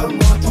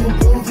 Donne-moi ton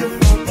bon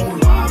vivant, ton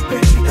rock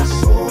baby, ta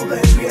soul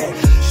baby.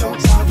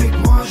 Chante avec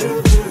moi, je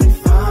veux une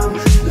femme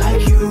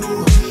like you.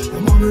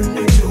 Pour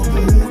m'emmener au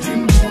bout du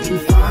monde, une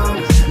femme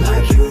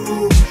like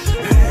you.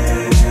 Hey,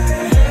 hey,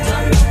 hey.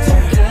 Donne-moi ton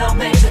cœur,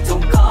 baby, ton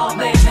corps,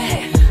 baby.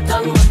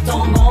 Donne-moi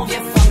ton bon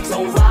vivant,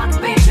 ton rock,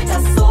 baby, ta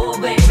soul,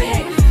 baby.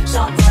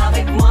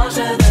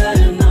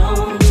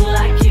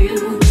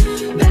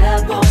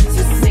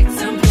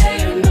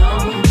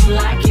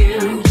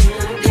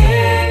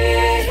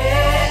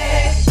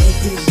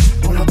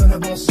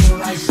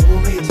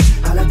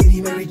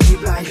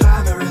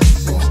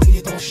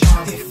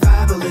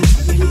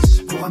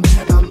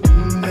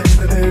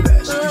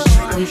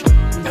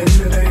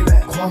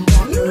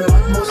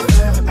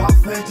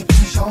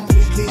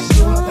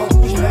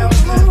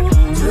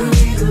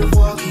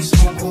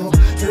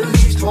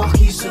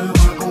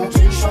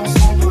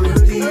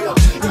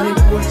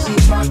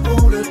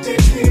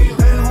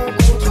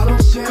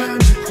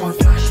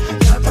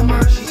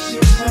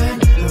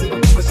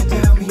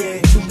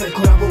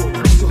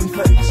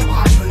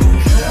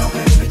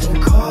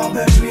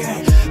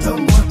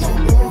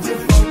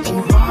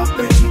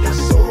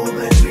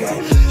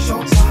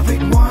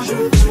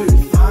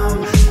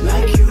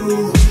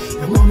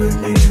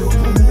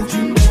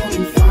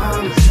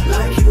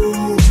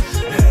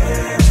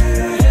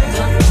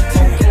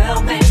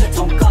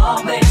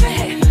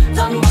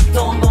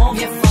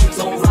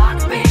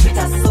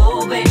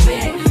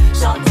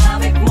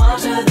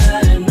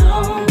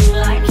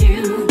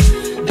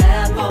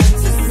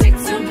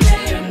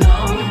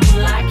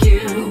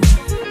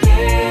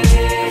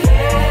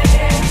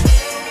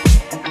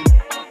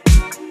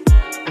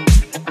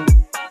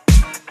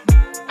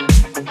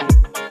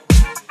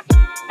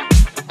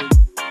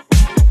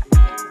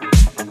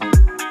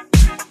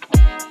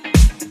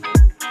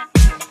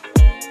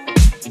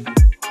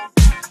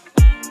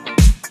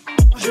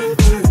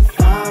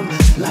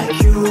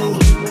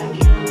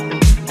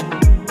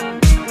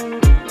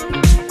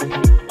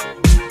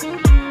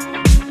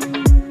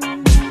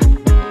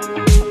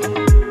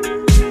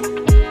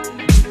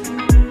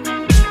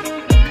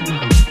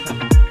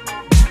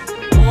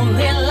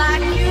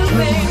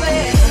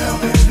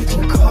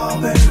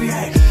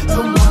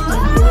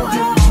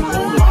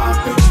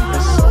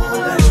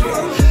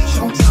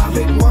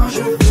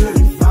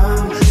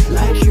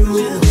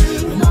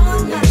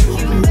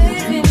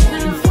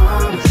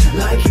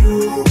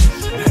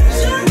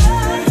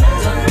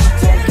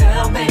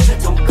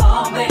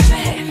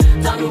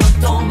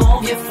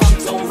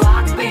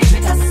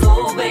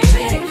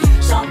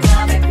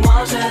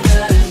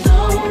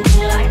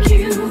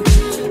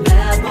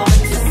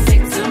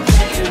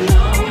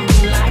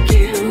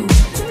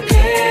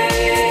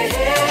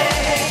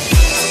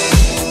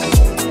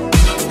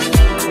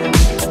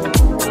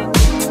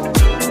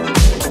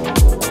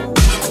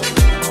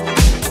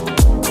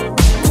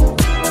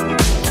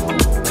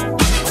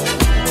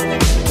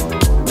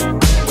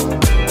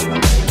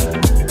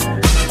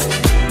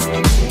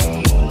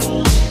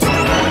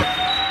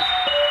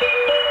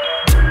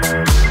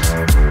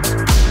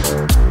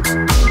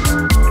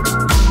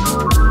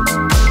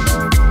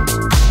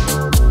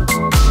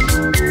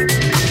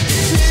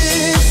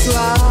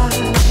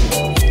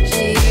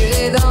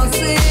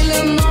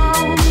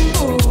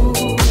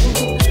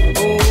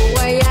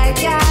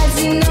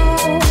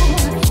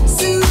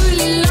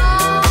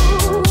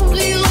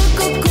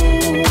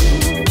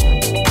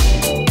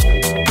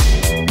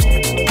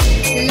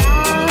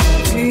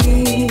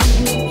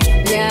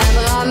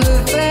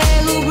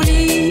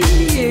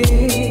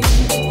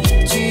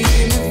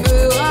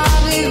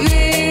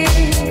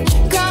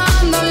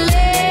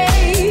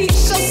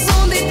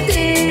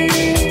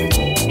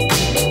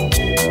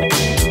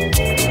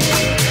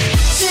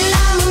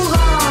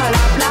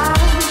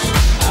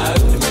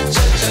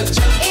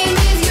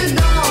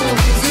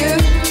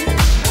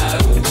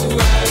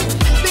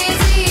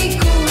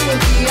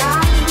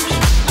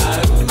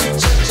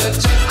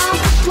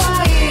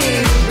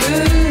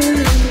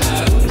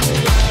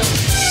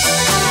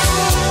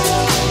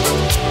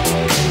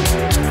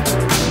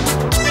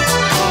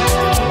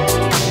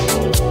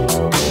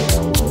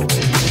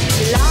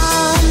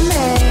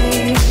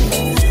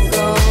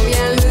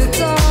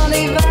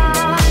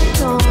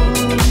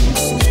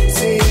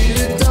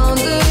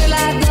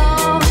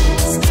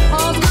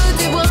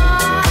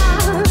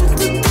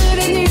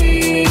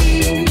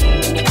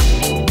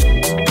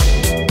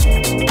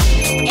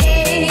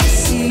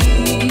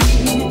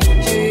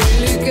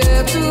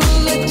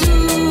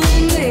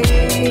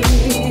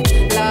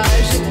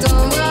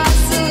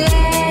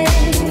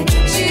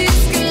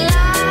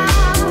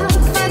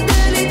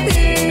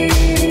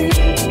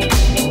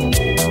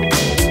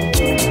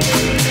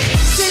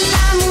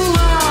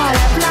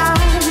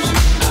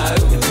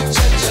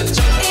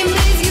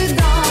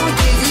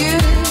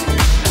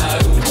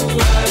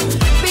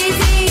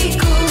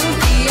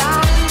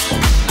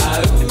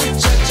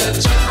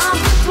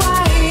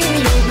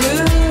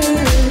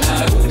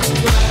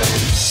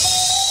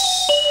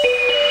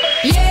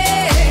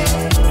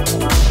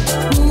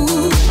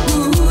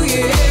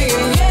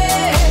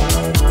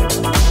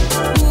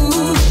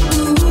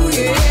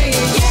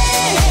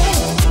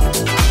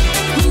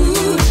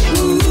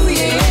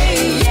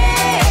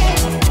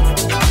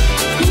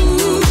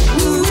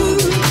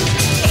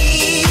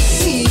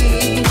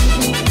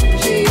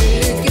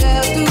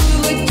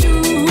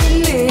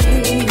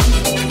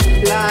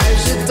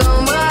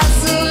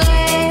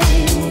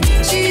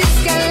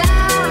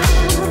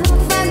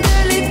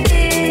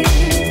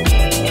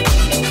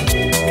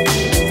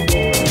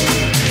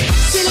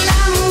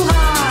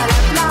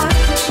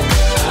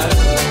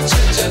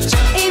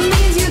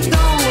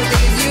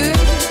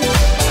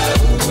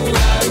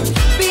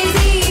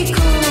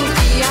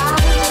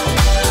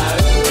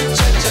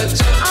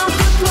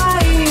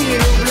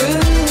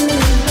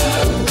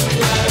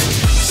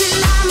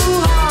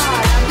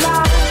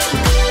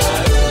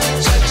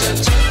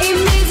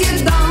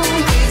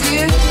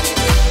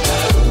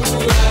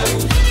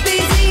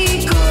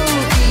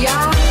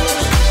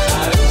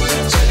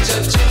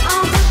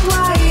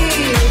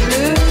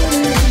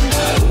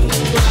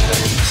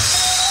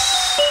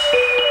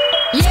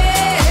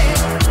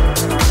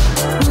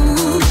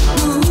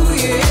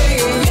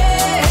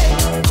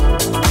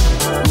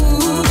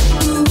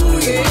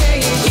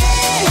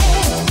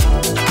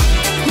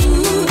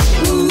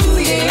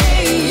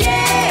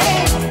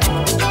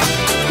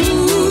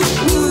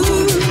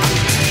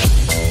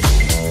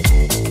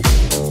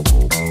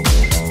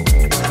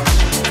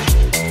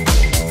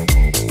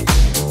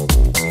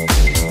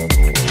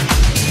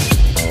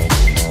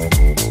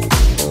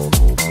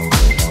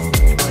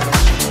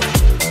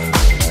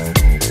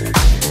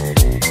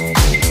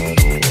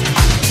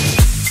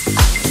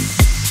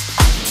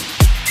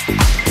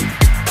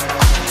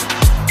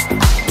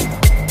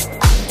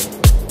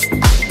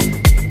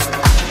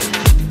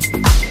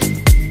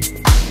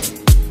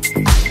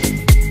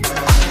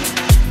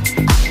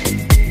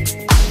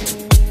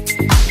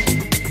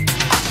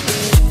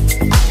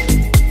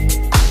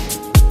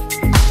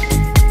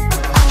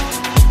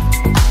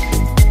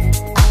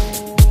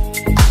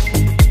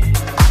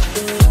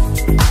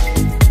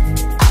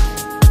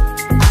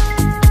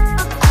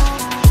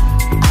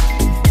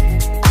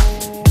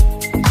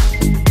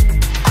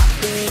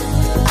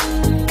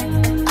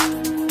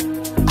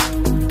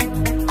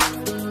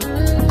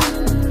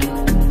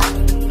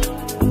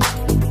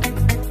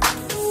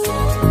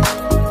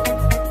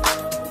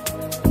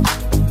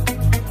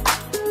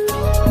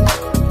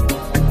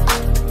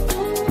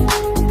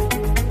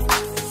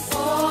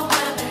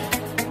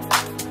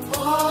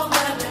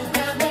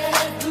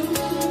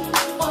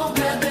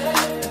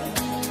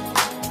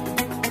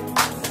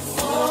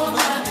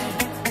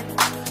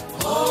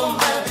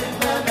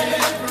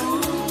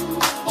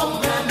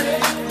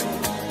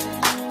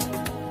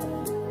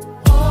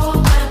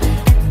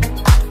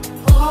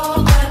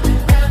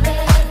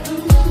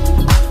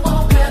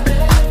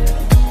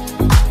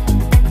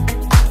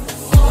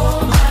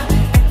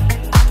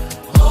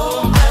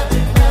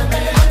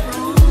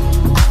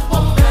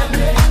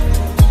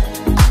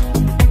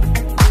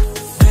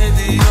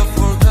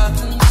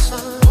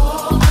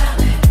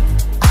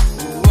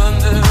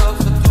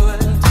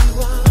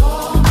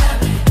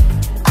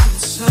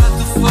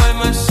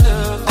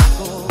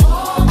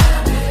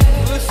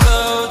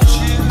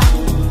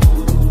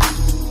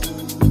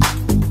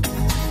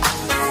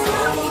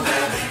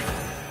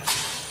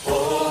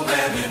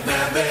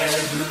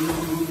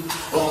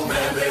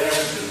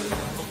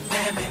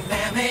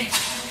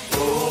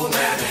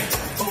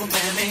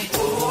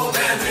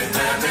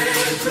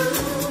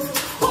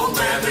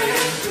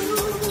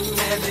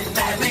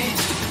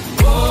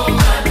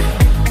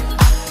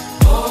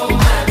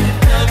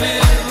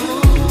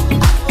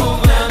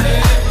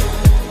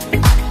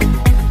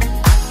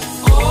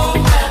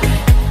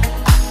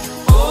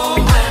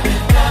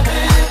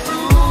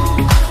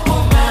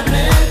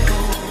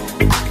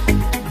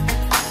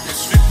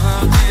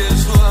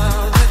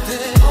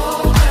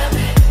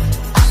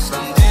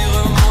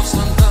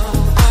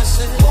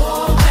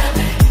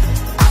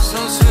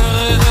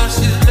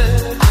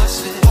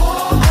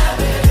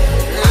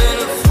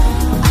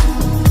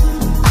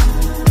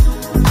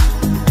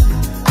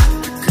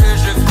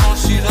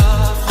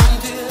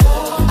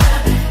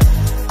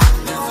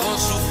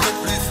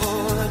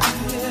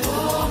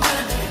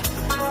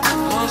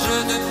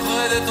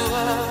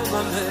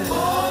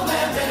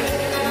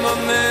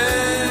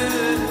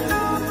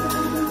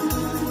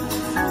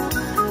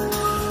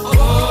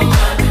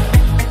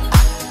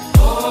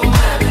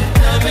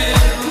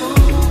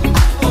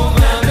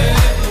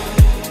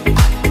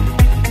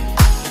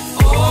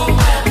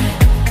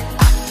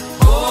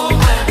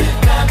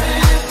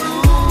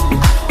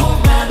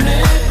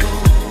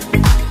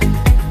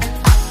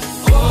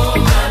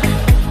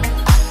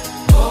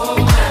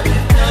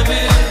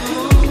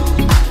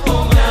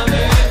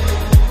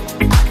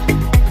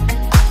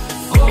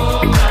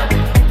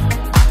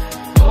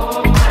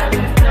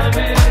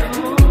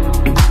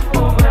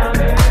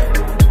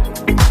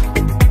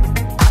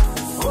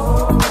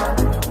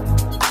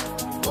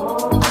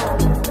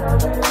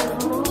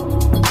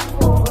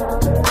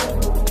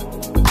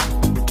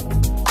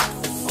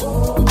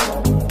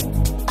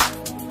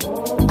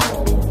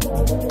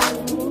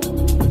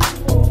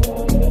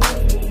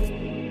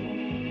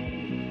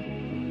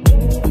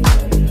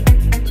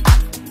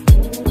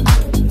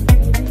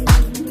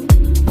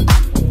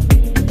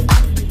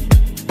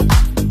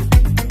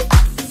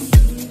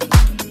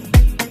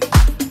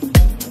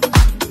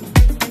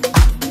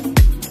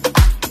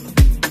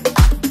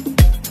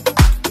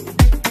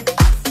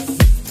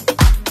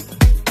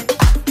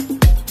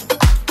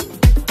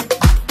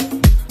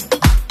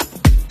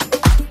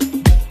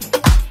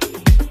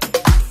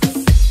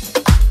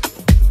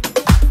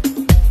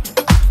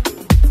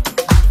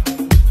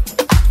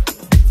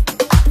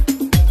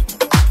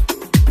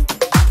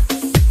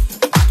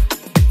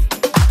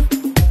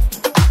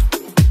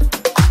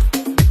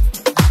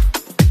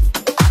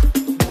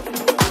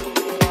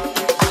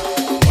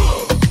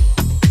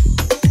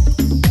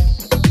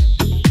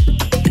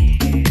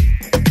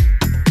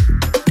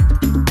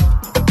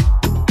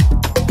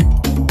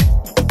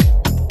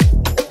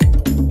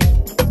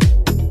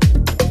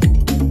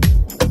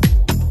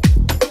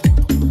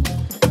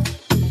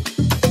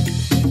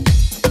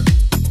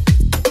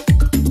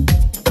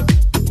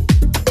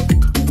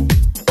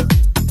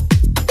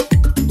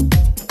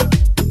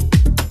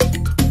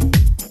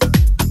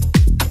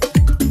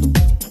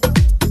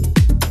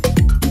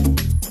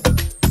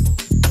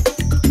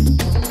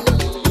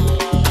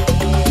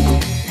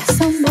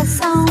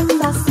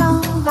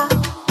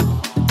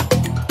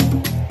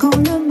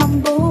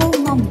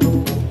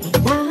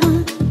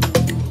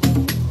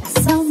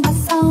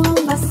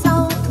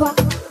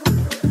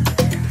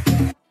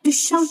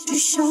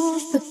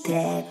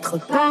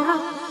 peut-être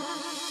pas.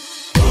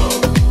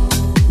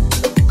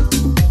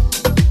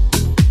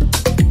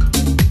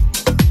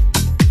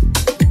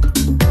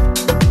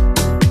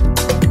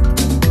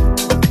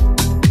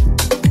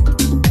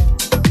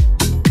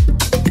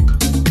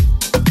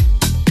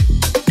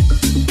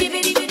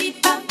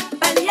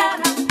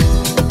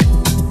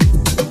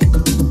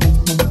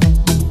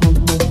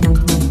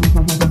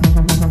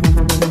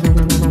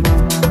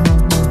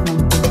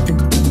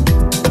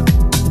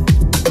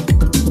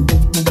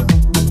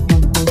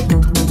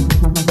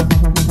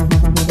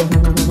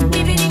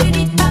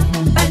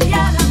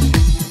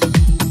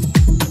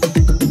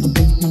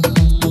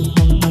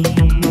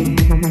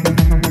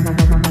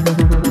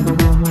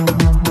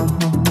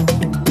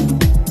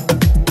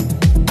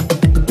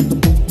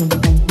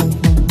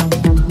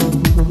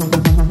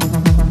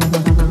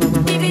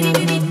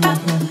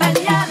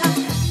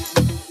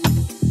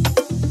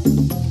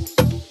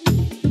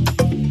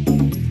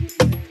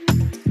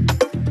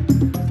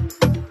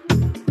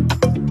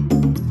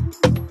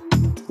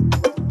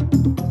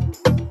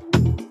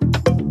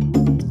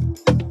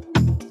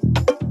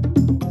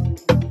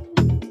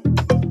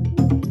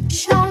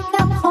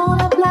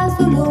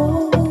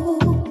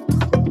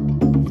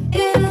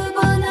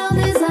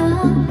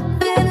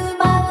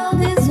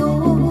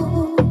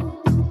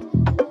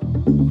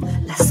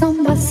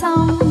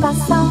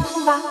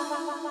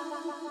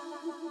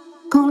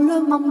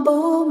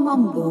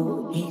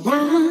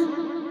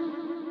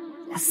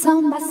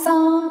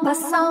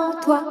 Sans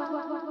toi,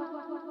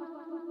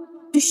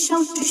 tu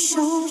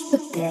changes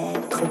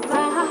peut-être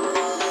pas.